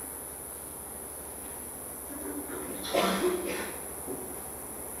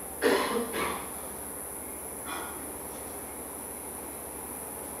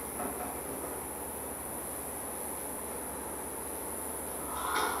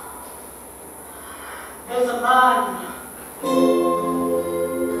 There's a man.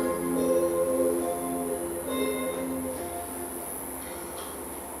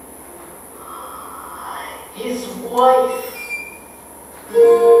 His wife.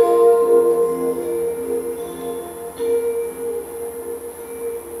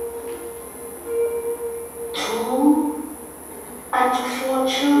 Two and 4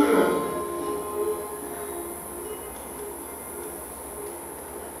 children.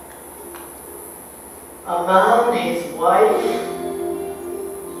 A man, his wife,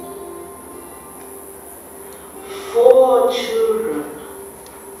 4 children.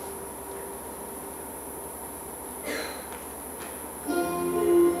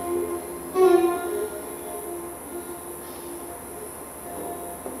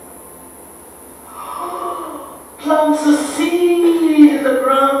 Plants a seed in the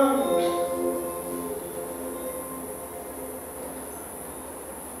ground.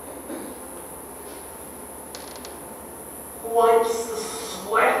 Wipes the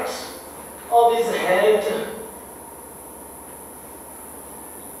sweat of his head.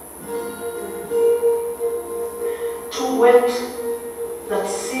 To wet that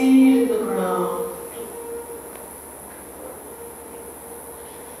seed in the ground.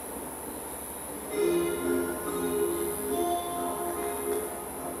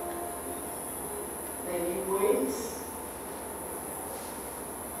 Then he waits,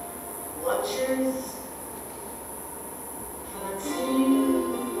 watches for that seed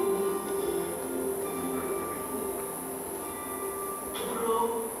to grow.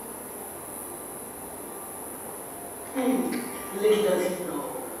 Little does he know.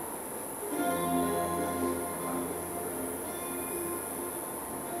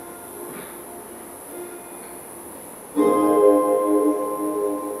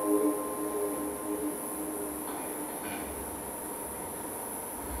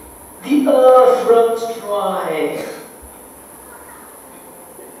 The earth runs dry.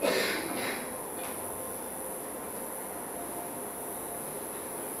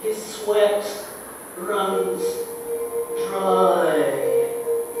 His sweat runs dry.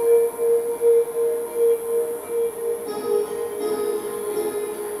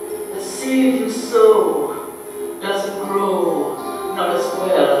 The seed you sow doesn't grow, not as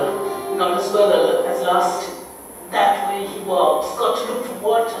well as last. That way he walks, got to look for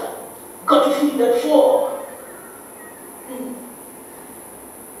water, got to feed that 4.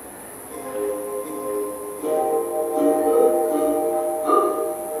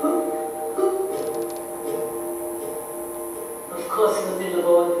 Of course, in the middle of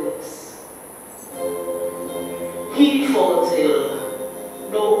all this, he falls ill.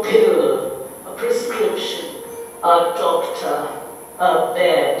 No pill, a prescription, a doctor, a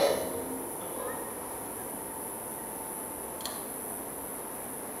bed.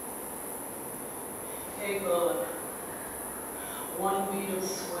 Hey God, one bead of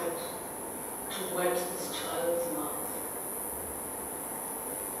sweat to wet this child's mouth.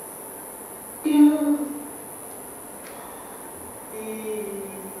 You,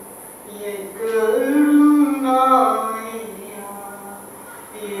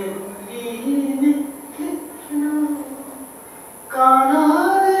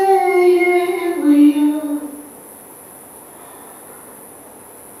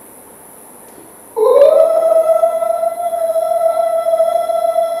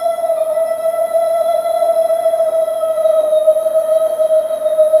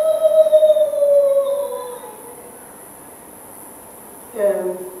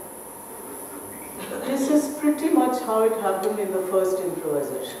 this is pretty much how it happened in the first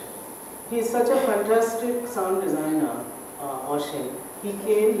improvisation. He is such a fantastic sound designer, Oshin. He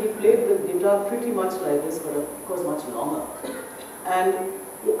came, he played the guitar pretty much like this, but of course much longer. And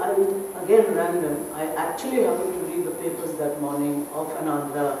again random, I actually happened to read the papers that morning of an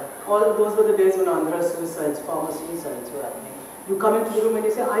Andhra. All those were the days when Andhra suicides, farmer suicides were happening. You come into the room and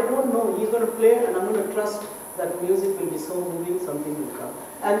you say, I don't know, he's going to play and I'm going to trust that music will be so moving, something will come.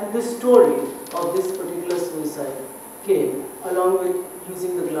 And the story of this particular suicide came along with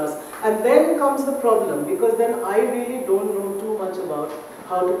using the glass. And then comes the problem, because then I really don't know too much about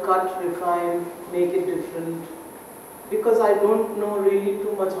how to cut, refine, make it different, because I don't know really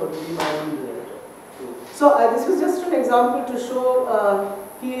too much how to be my own director. So this was just an example to show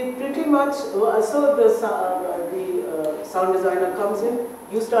he pretty much, so the sound designer comes in,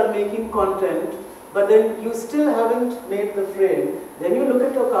 you start making content, but then you still haven't made the frame. Then you look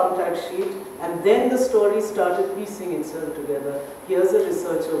at your contact sheet, and then the story started piecing itself together. Here's a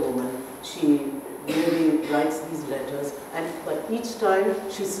researcher woman. She really writes these letters, but each time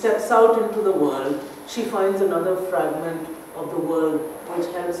she steps out into the world, she finds another fragment of the world which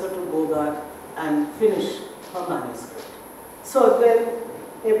helps her to go back and finish her manuscript. So then,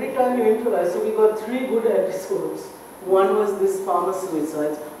 every time you improvise, so we got 3 good episodes. One was this farmer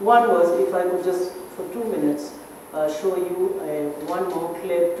suicides. One was, if I could just, for 2 minutes, show you one more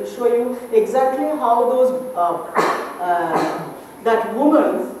clip to show you exactly how those, that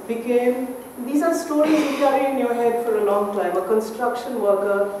woman became, these are stories you carry in your head for a long time. A construction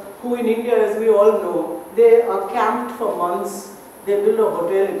worker who in India, as we all know, they are camped for months. They build a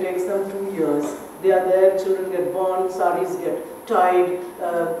hotel, it takes them 2 years. They are there, children get born, saris get tied,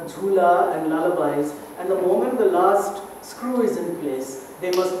 jhula and lullabies. And the moment the last screw is in place,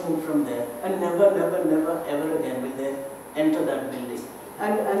 they must move from there. And never, never, never, ever again will they enter that building.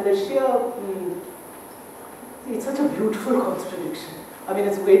 And the sheer, it's such a beautiful contradiction. I mean,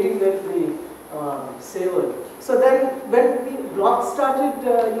 it's waiting there to be savored. So then, when the blocks started,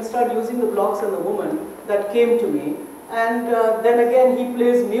 you start using the blocks and the woman, that came to me. And then again, he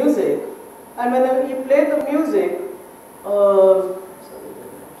plays music. And when he played the music,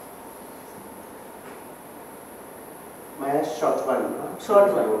 Maya, short one.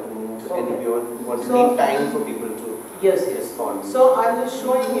 Short one. And if you want to leave time for people to respond. So I'm just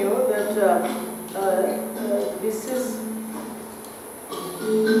showing you that this is.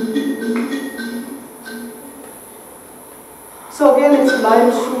 So again, it's a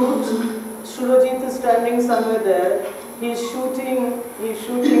live shoot. Surajit is standing somewhere there. He's shooting,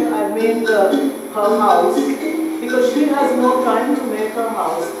 I made her house, because she has no time to make her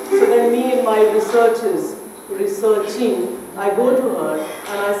house. So then me and my researching, I go to her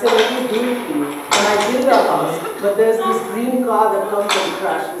and I say, let me do it for you. And I build a house, but there's this green car that comes and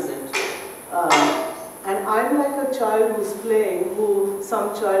crashes it. And I'm like a child who's playing,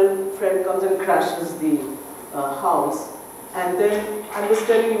 some child friend comes and crashes the house. And then I'm just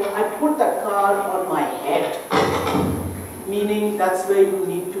telling you, I put that car on my head, meaning that's where you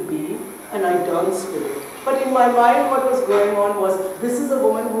need to be, and I danced with it. But in my mind, what was going on was, this is a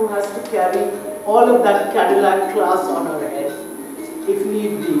woman who has to carry all of that Cadillac class on her head, if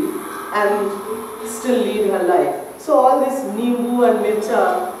need be, and still lead her life. So all this Nimbu and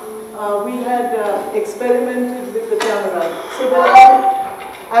Mircha, we had experimented with the camera. So there,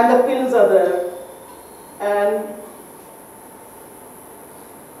 and the pills are there, and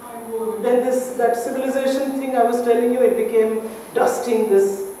then that civilization thing I was telling you, it became dusting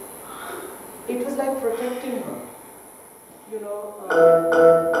this. It was like protecting her, you know.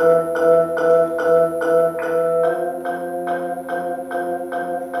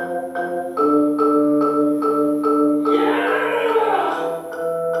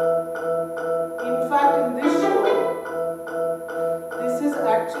 In fact, in this show, this is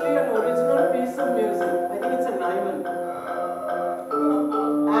actually an original piece of music. I think it's a Nyman.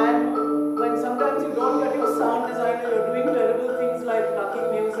 Sometimes you don't get your sound designer, you're doing terrible things like ducking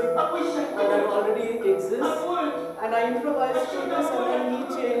music that already exists. And I improvised to this and then he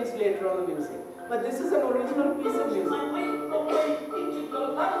changed later on the music. But this is an original piece of music.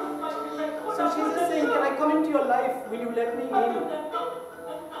 So she's just saying, can I come into your life? Will you let me in?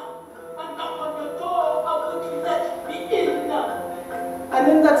 And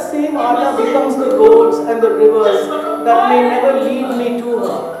then that same Ada becomes the roads and the rivers that may never lead me to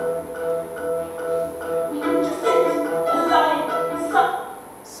her.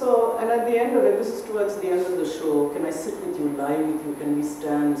 So, and at the end of it, this is towards the end of the show, can I sit with you, lie with you, can we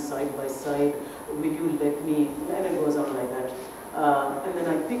stand side by side, will you let me, and it goes on like that. And then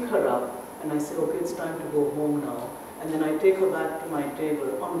I pick her up, and I say, okay, it's time to go home now. And then I take her back to my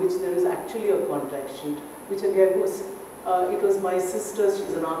table, on which there is actually a contact sheet, which again was, it was my sister's,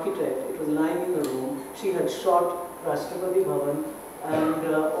 she's an architect, it was lying in the room. She had shot Rashtrapati Bhavan,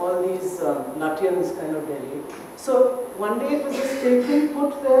 and all these Latyans kind of Delhi. So one day it was just taken,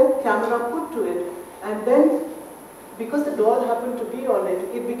 put there, camera put to it, and then because the doll happened to be on it,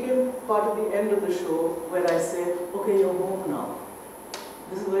 it became part of the end of the show where I say, okay, you're home now.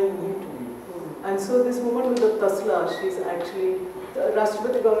 This is where you need to be. And so this woman with the tasla, she's actually,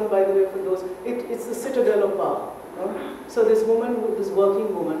 Rashtrapati Bhavan, by the way, for those, it's the citadel of power. So this woman, this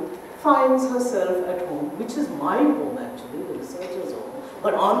working woman, finds herself at home, which is my home actually, the researcher's home.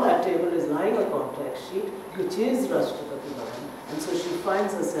 But on that table is lying a contact sheet, which is Rashtrapati Bhavan. And so she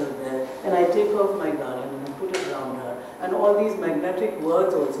finds herself there, and I take off my garland and put it around her. And all these magnetic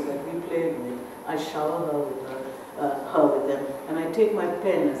words also that we played with, I shower her with them, and I take my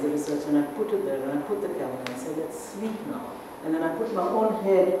pen as a researcher and I put it there and I put the camera and say, let's sleep now. And then I put my own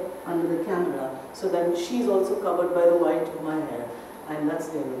head under the camera so that she's also covered by the white of my hair, and that's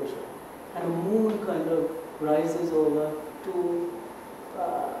the end of the show. And the moon kind of rises over two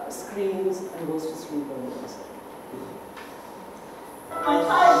screens and goes to sleep on the other side.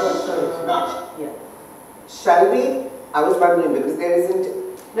 Yeah. Shall we? I was wondering because there isn't.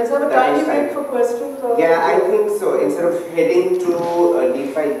 Let's have a tiny break for questions. Yeah, I think so. Instead of heading to a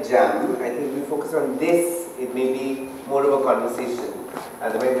DeFi jam, I think we focus on this. It may be more of a conversation.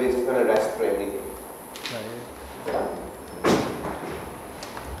 Otherwise, we're just going to rush through everything.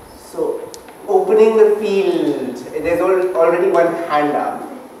 So, opening the field. There's already one hand up.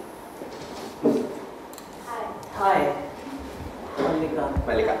 Hi.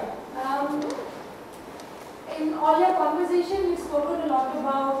 Malika. In all your conversation, you've spoken a lot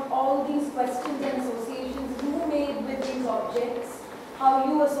about all these questions and associations you made with these objects, how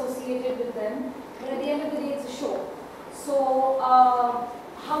you associated with them, but at the end of the day, it's a show. So,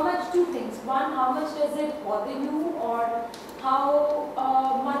 how much, two things. One, how much does it bother you, or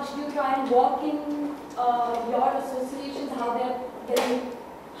how much do you try and walk in your associations, how they're getting,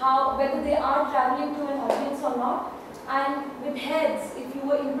 whether they are traveling to an audience or not? And with heads, if you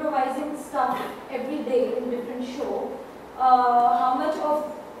were improvising stuff every day in a different show, how much of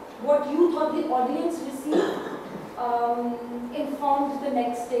what you thought the audience received informed the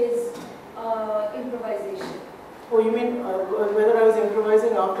next day's improvisation? Oh, you mean whether I was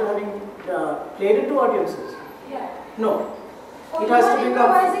improvising after having played it to audiences? Yeah. No. Or it you has were to become.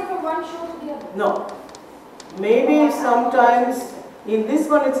 improvising from one show to the other? No. Maybe sometimes, in this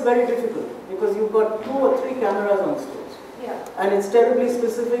one it's very difficult because you've got 2 or 3 cameras on stage. Yeah. And it's terribly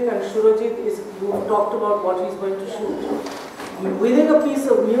specific, and Surajit you talked about what he's going to shoot. Within a piece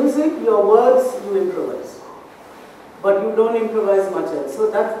of music, your words, you improvise. But you don't improvise much else. So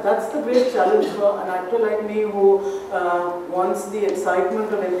that's the great challenge for an actor like me who wants the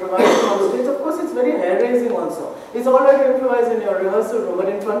excitement of improvising on stage. Of course, it's very hair-raising also. It's all right to improvise in your rehearsal room, but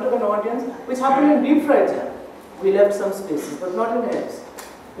in front of an audience, which happened in Deep Fried Jam. We left some spaces, but not in heads.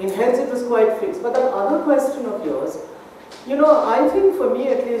 In heads, it was quite fixed. But that other question of yours, you know, I think for me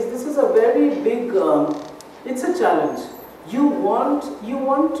at least, this is a very big, it's a challenge. You want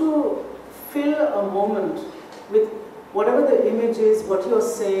to fill a moment with whatever the image is, what you're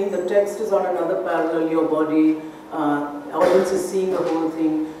saying, the text is on another parallel, your body, audience is seeing the whole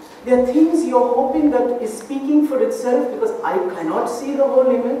thing. There are things you're hoping that is speaking for itself because I cannot see the whole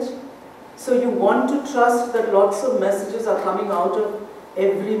image. So you want to trust that lots of messages are coming out of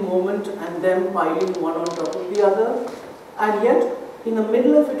every moment and them piling one on top of the other. And yet, in the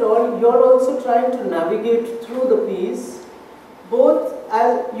middle of it all, you're also trying to navigate through the piece, both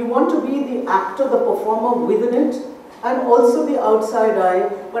as you want to be the actor, the performer within it, and also the outside eye.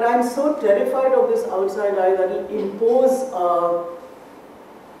 But I'm so terrified of this outside eye that it'll impose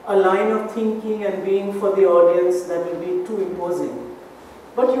a line of thinking and being for the audience that will be too imposing.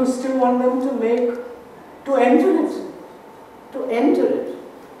 But you still want them to enter it,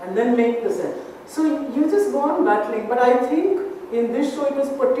 and then make the sense. So you just go on battling, but I think in this show it was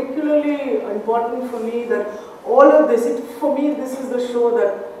particularly important for me that all of this, for me this is the show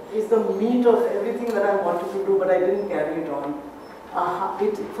that is the meat of everything that I wanted to do, but I didn't carry it on.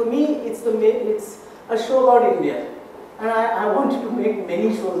 For me, it's a show about India, and I wanted to make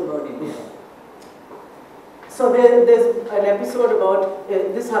many shows about India. So there's an episode about,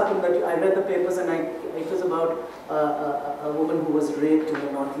 this happened that I read the papers and it was about a woman who was raped in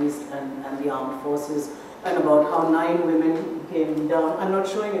the Northeast and the armed forces, and about how 9 women came down. I'm not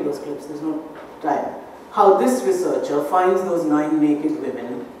showing you those clips, there's no time. How this researcher finds those 9 naked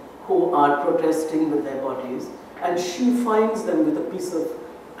women who are protesting with their bodies, and she finds them with a piece of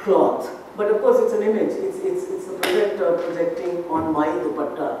cloth. But of course it's an image, it's the projector projecting on my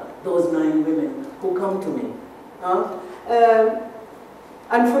dupatta, those 9 women who come to me.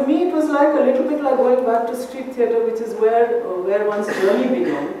 And for me it was like a little bit like going back to street theatre, which is where one's journey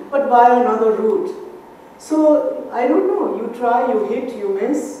began, but by another route. So I don't know, you try, you hit, you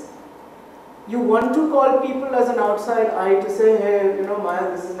miss. You want to call people as an outside eye to say, hey, you know, Maya,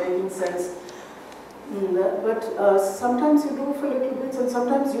 this is making sense. But sometimes you do for little bits, and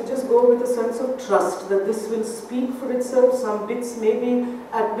sometimes you just go with a sense of trust that this will speak for itself. Some bits maybe,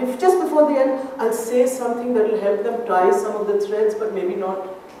 just before the end, I'll say something that will help them tie some of the threads, but maybe not.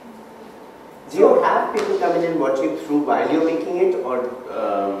 Do you have people come in and watch you through while you're making it, or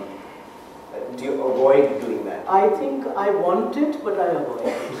do you avoid doing that? I think I want it, but I avoid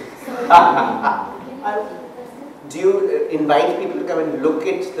it. do you invite people to come and look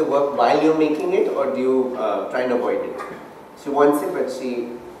at the work while you're making it, or do you try and avoid it? She wants it, but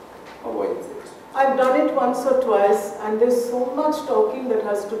she avoids it. I've done it once or twice, and there's so much talking that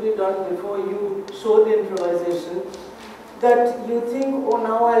has to be done before you show the improvisation that you think, oh,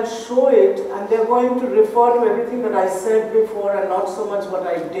 now I'll show it, and they're going to refer to everything that I said before and not so much what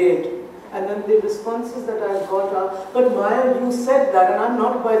I did. And then the responses that I've got are, but Maya, you said that, and I'm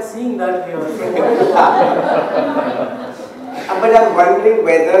not quite seeing that here. But I'm wondering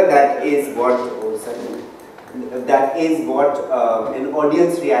whether that is what, an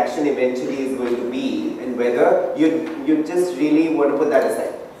audience reaction eventually is going to be, and whether you just really want to put that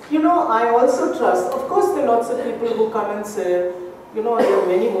aside. You know, I also trust, of course there are lots of people who come and say, you know, there are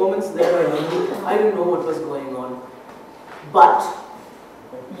many moments there where I didn't know what was going on. But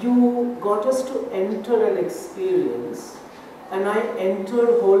you got us to enter an experience, and I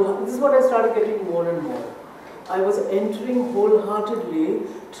entered wholeheartedly. This is what I started getting more and more. I was entering wholeheartedly,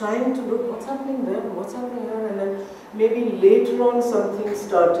 trying to look, what's happening there, what's happening here, and then maybe later on something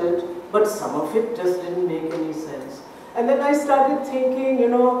started, but some of it just didn't make any sense. And then I started thinking, you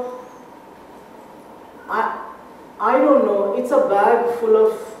know, I don't know, it's a bag full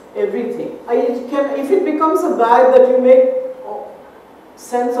of everything. If it becomes a bag that you make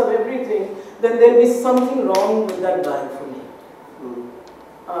sense of everything, then there'll be something wrong with that bag for me.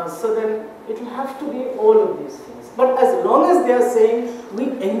 So then it will have to be all of these things. But as long as they are saying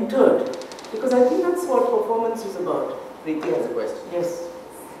we entered, because I think that's what performance is about. Preeti has a question. Yes.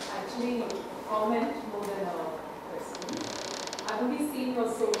 Actually, comment more than a question. I've only seen your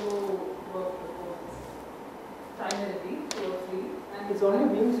solo work before, primarily 2 or 3. And it's only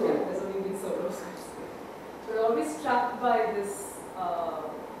been solo. Yeah, there's only been solos. So I'm always struck by this,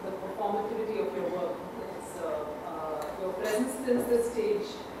 the performativity of your work. It's, your presence fills the stage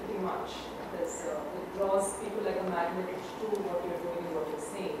pretty much. It draws people like a magnet to what you're doing and what you're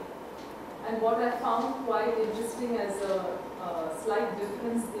saying. And what I found quite interesting as a slight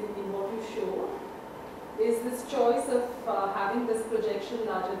difference in what you show is this choice of having this projection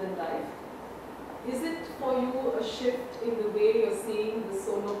larger than life. Is it for you a shift in the way you're seeing the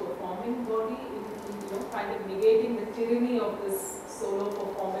solo performing body, in kind of negating the tyranny of this solo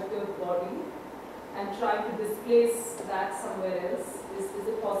performative body and trying to displace that somewhere else? Is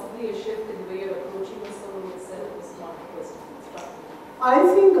it possibly a shift in the way you're approaching the solo itself? This is not a question. I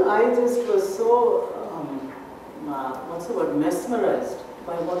think I just was so, what's the word, mesmerized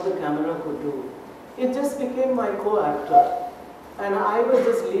by what the camera could do. It just became my co-actor. And I was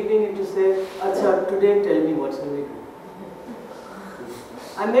just leaving it to say, Acha, today tell me what shall we do.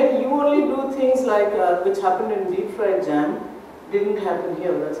 And then you only do things like, which happened in Deep Fried Jam, didn't happen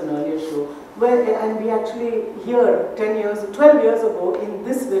here, that's an earlier show. And we actually, here, 12 years ago, in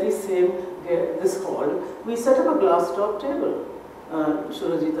this very same, this hall, we set up a glass top table.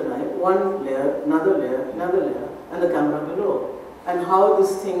 Shurajit and I, one layer, another layer, and the camera below. And how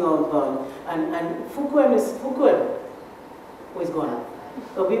this thing of, and Fukuen, who is gone.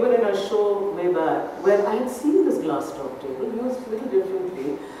 We were in a show way back where I had seen this glass top table, used a little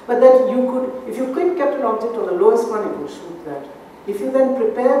differently, but that you could, if you kept an object on the lowest one, it would shoot that. If you then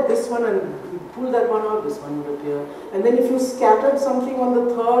prepare this one and pull that one out, this one would appear. And then if you scattered something on the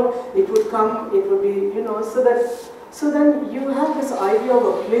third, it would come, it would be, so then you have this idea of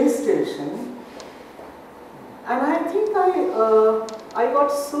a PlayStation. And I think I got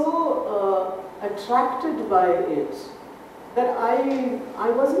so attracted by it that I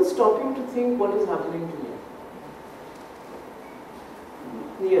wasn't stopping to think what is happening to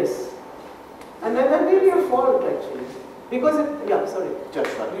me. Yes. And that may be a fault actually. Because sorry.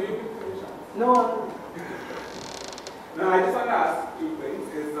 Just one. No. No, I just want to ask 2 things.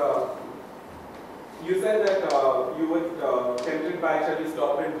 You said that you were tempted by shall we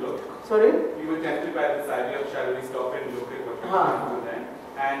stop and look? Sorry? You were tempted by this idea of shall we stop and look at what you're doing then?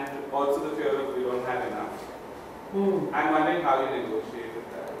 And also the fear of we don't have enough. I'm wondering how you negotiate with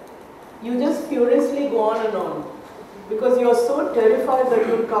that. You just furiously go on and on. Because you're so terrified that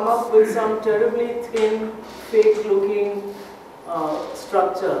you'll come up with some terribly thin, fake-looking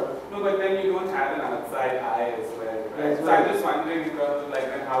structure. No, but then you don't have an outside eye as well. Right? So I'm just wondering in terms of like,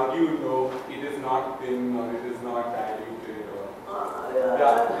 then how do you know it is not thin or it is not diluted or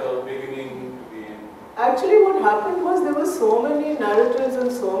just the beginning to the end? Actually, what happened was there were so many narratives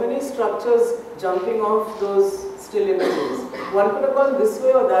and so many structures jumping off those still images. One could have gone this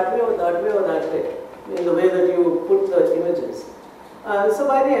way or that way or that way or that way, in the way that you put the images. So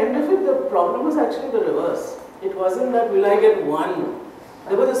by the end of it, the problem was actually the reverse. It wasn't that will I get one.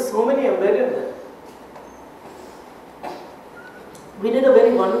 There were just so many embedded there. We did a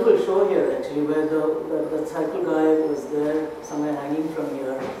very wonderful show here actually, where the cycle guy was there, somewhere hanging from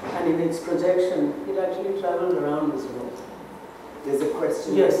here, and in its projection, it actually traveled around this room. There's a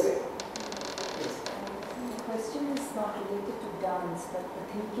question. Yes. The question is not related to dance, but the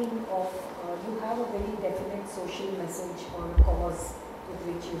thinking of, you have a very definite social message or a cause with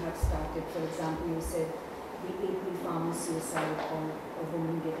which you have started. For example, you said the AP farmer suicide or a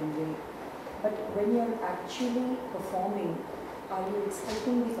woman getting raped. But when you're actually performing, are you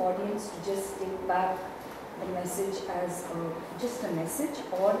expecting the audience to just take back the message as just a message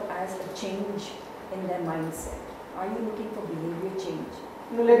or as a change in their mindset? Are you looking for behavior change?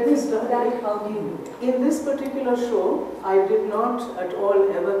 No, let me start. That, how do you do it? In this particular show, I did not at all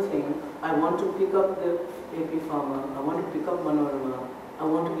ever think I want to pick up the AP farmer, I want to pick up Manorama, I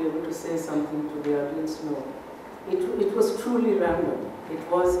want to be able to say something to the audience. No. It was truly random. It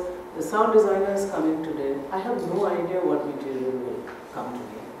was, the sound designer is coming today. I have no idea what material will come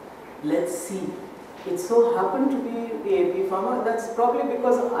today. Let's see. It so happened to be the AP farmer. That's probably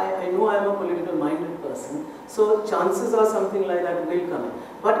because I know I am a political minded person. So chances are something like that will come in.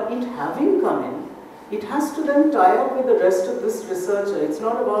 But it having come in, it has to then tie up with the rest of this researcher. It's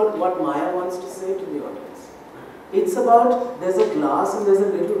not about what Maya wants to say to the audience. It's about, there's a glass and there's a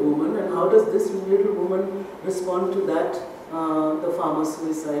little woman, and how does this little woman respond to that, the farmer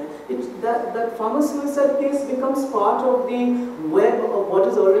suicide. That farmer suicide case becomes part of the web of what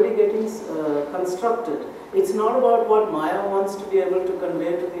is already getting constructed. It's not about what Maya wants to be able to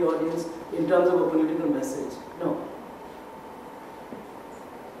convey to the audience in terms of a political message. No.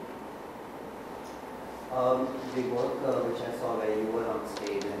 The work which I saw where you were on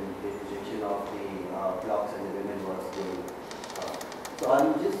stage and the projection of the blocks and the women was doing. So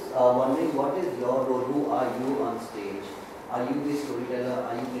I'm just wondering, what is your role? Who are you on stage? Are you the storyteller?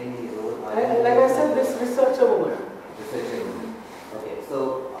 Are you playing a role? Like I said, this researcher woman. Researcher woman. Okay,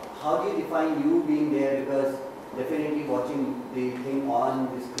 so how do you define you being there? Because definitely watching the thing on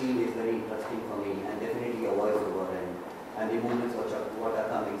the screen is very interesting for me, and definitely your voiceover and the movements which are what are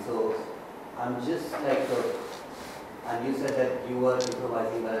coming. So I'm just like, and you said that you were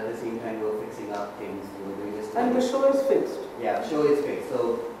improvising, but at the same time you were fixing up things. You were doing this. And the show is fixed. Yeah, show is fixed.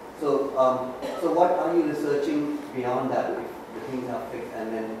 So what are you researching beyond that? If the things are fixed,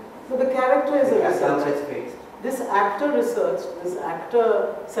 and then so the character is a researcher. Is fixed. This actor researched. This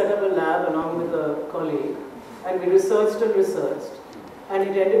actor set up a lab along with a colleague, and we researched, and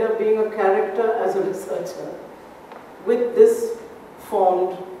it ended up being a character as a researcher with this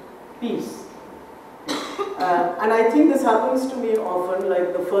formed piece. And I think this happens to me often.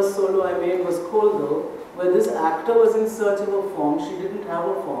 Like the first solo I made was Koldo, where this actor was in search of a form. She didn't have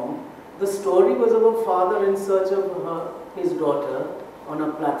a form. The story was of a father in search of his daughter on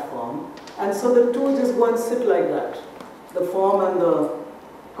a platform. And so the two just go and sit like that. The form and the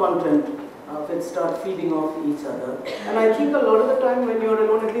content of it start feeding off each other. And I think a lot of the time when you're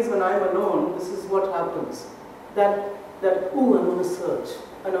alone, at least when I'm alone, this is what happens. That ooh, I'm on a search.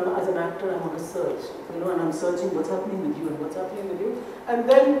 And as an actor, I'm on a search, and I'm searching what's happening with you and what's happening with you. And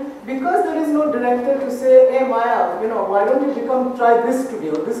then, because there is no director to say, hey Maya, why don't you try this today,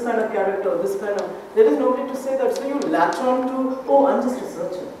 or this kind of character, or this kind of, there is nobody to say that. So you latch on to, oh, I'm just a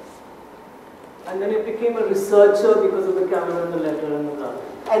researcher. And then it became a researcher because of the camera and the letter and the blah.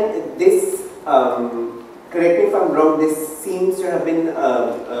 And this, correct me if I'm wrong, this seems to have been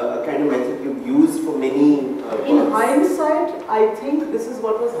a kind of method you've used for many in hindsight, I think this is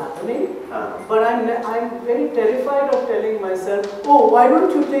what was happening, but I'm very terrified of telling myself, oh, why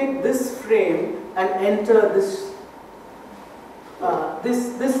don't you take this frame and enter this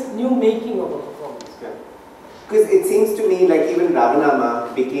this new making of a performance. Because it seems to me like even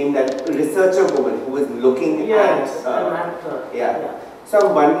Ravanama became that researcher woman who was looking at an actor. Yeah. So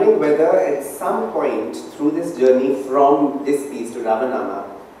I'm wondering whether at some point through this journey from this piece to Ravanama,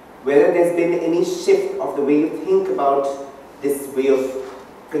 whether there's been any shift of the way you think about this way of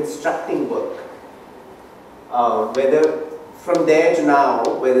constructing work. Whether from there to now,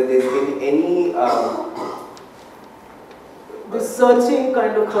 whether there's been any the searching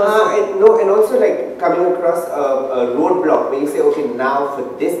kind of person. No, and also like coming across a roadblock where you say, okay, now for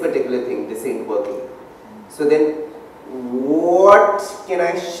this particular thing, this ain't working. So then, what can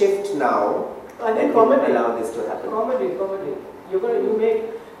I shift now? I think comedy. Allow this to happen. Comedy.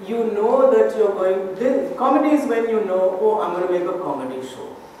 You know that you're going. Comedy is when you know, oh, I'm going to make a comedy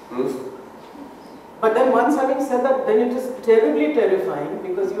show. But then once having said that, then it is terribly terrifying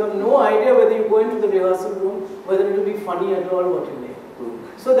because you have no idea whether you go into the rehearsal room, whether it will be funny at all what you make.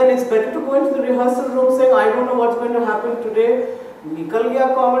 So then it's better to go into the rehearsal room saying, I don't know what's going to happen today. निकल गया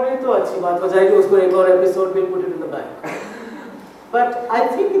comedy तो अच्छी बात हो जाएगी, उसको एक और episode we'll put it in the bank. But I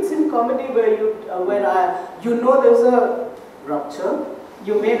think it's in comedy where you know there's a rupture,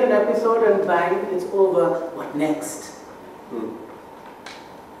 you made an episode and bang, it's over, what next?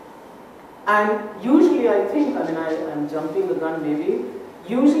 And usually I think, I'm jumping the gun maybe,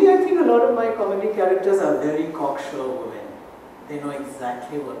 usually I think a lot of my comedy characters are very cocksure women. They know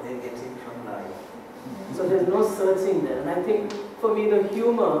exactly what they're getting from life. So there's no searching there. And I think for me the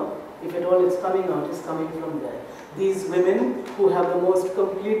humor, if at all it's coming out, is coming from there. These women who have the most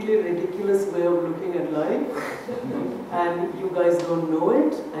completely ridiculous way of looking at life, and you guys don't know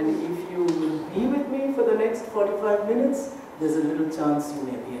it, and if you will be with me for the next 45 minutes, there's a little chance you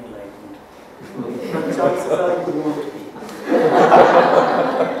may be enlightened. But chances are you won't be.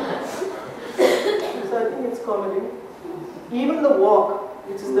 So I think it's comedy. Even the walk,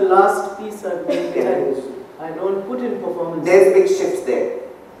 which is the last piece I've made, which I don't put in performance. There's a big shift there.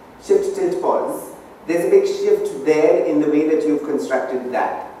 Shift, tilt, pause. There's a big shift there in the way that you've constructed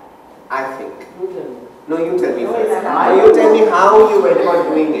that, I think. You tell me. No, you tell me first. No, you tell me how you went about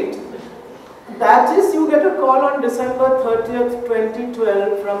doing it. That is, you get a call on December 30th,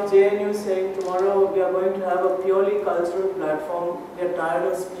 2012 from JNU saying tomorrow we are going to have a purely cultural platform. We are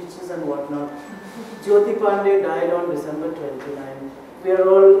tired of speeches and whatnot. Jyoti Pandey died on December 29th. We are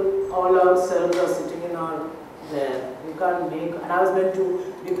all ourselves are sitting in our there. We can't make, and I was meant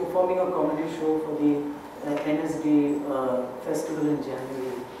to be performing a comedy show for the NSD festival in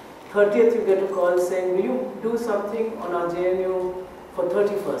January. 30th you get a call saying, will you do something on our JNU for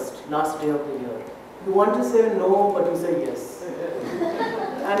 31st, last day of the year? You want to say no, but you say yes.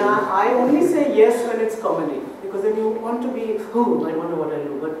 And I only say yes when it's comedy, because then you want to be, oh, I wonder what I'll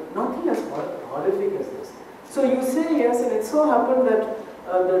do, but nothing as horrific as this. So you say yes, and it so happened that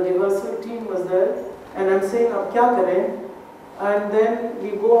the rehearsal team was there, and I'm saying, ab kya kare? And then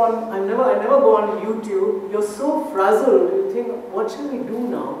we go on, I never go on YouTube. You're so frazzled, you think, what shall we do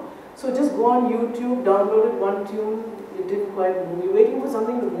now? So just go on YouTube, download it, one tune, it didn't quite move. You're waiting for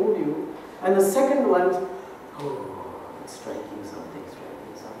something to move you. And the second one, oh, it's striking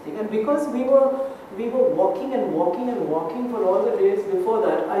something. And because we were walking and walking and walking for all the days before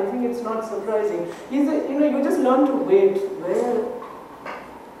that, I think it's not surprising. You just learn to wait.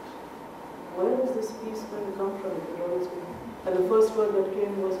 Where is this piece going to come from? And the first word that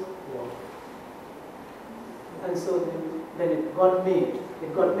came was walk. And so then it got made.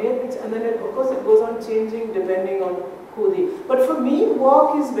 It got made, and then of course it goes on changing depending on but for me,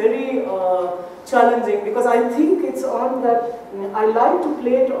 walk is very challenging, because I think it's on that, I like to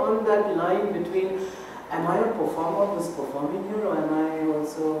play it on that line between, am I a performer who's performing here, or am I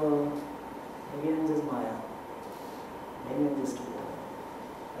also, again, just Maya? Maybe I'm just a boy,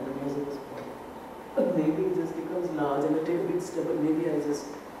 and the music is boy. But maybe it just becomes large, and I take a big step, but maybe I just,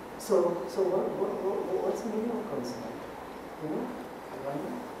 so what's the meaning of consonant? Why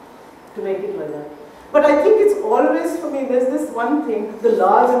not? To make it like that. But I think it's always, for me, there's this one thing, the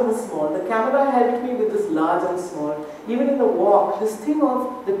large and the small. The camera helped me with this large and small. Even in the walk, this thing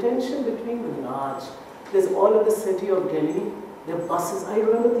of the tension between the large. There's all of the city of Delhi, there are buses. I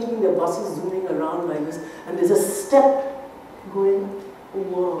remember thinking there are buses zooming around like this, and there's a step going,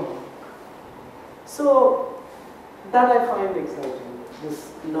 whoa. So, that I find exciting,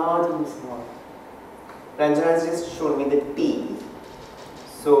 this large and small. Ranjana has just shown me the T.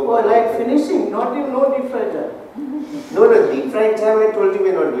 So, like finishing, no deep fried jam. No, deep fried jam I told you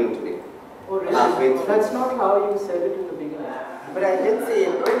we're not doing today. Oh, really? That's not how you said it in the beginning. But I did say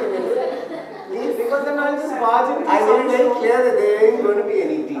it, Please, because then I'll just barge into I made very clear that there ain't going to be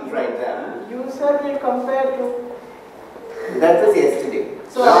any deep fried jam. You said we'll compare to... That was yesterday.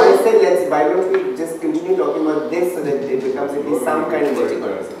 So now I said, why don't we just continue talking about this so that it becomes at least some kind of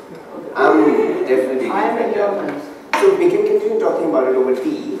vertical. I'm definitely I'm in your hands. So we can continue talking about it over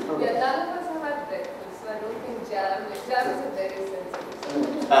tea. Yeah, none of us have had breakfast, so I don't think jam is a very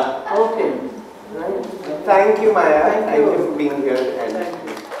sensitive. Okay. Right. Thank you, Maya. Thank you for being here. And thank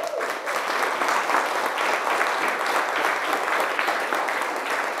you.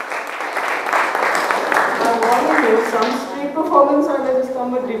 I'm warning you, some street performance I may just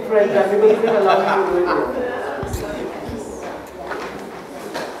come with deep fried jam because you didn't allow me to do it here.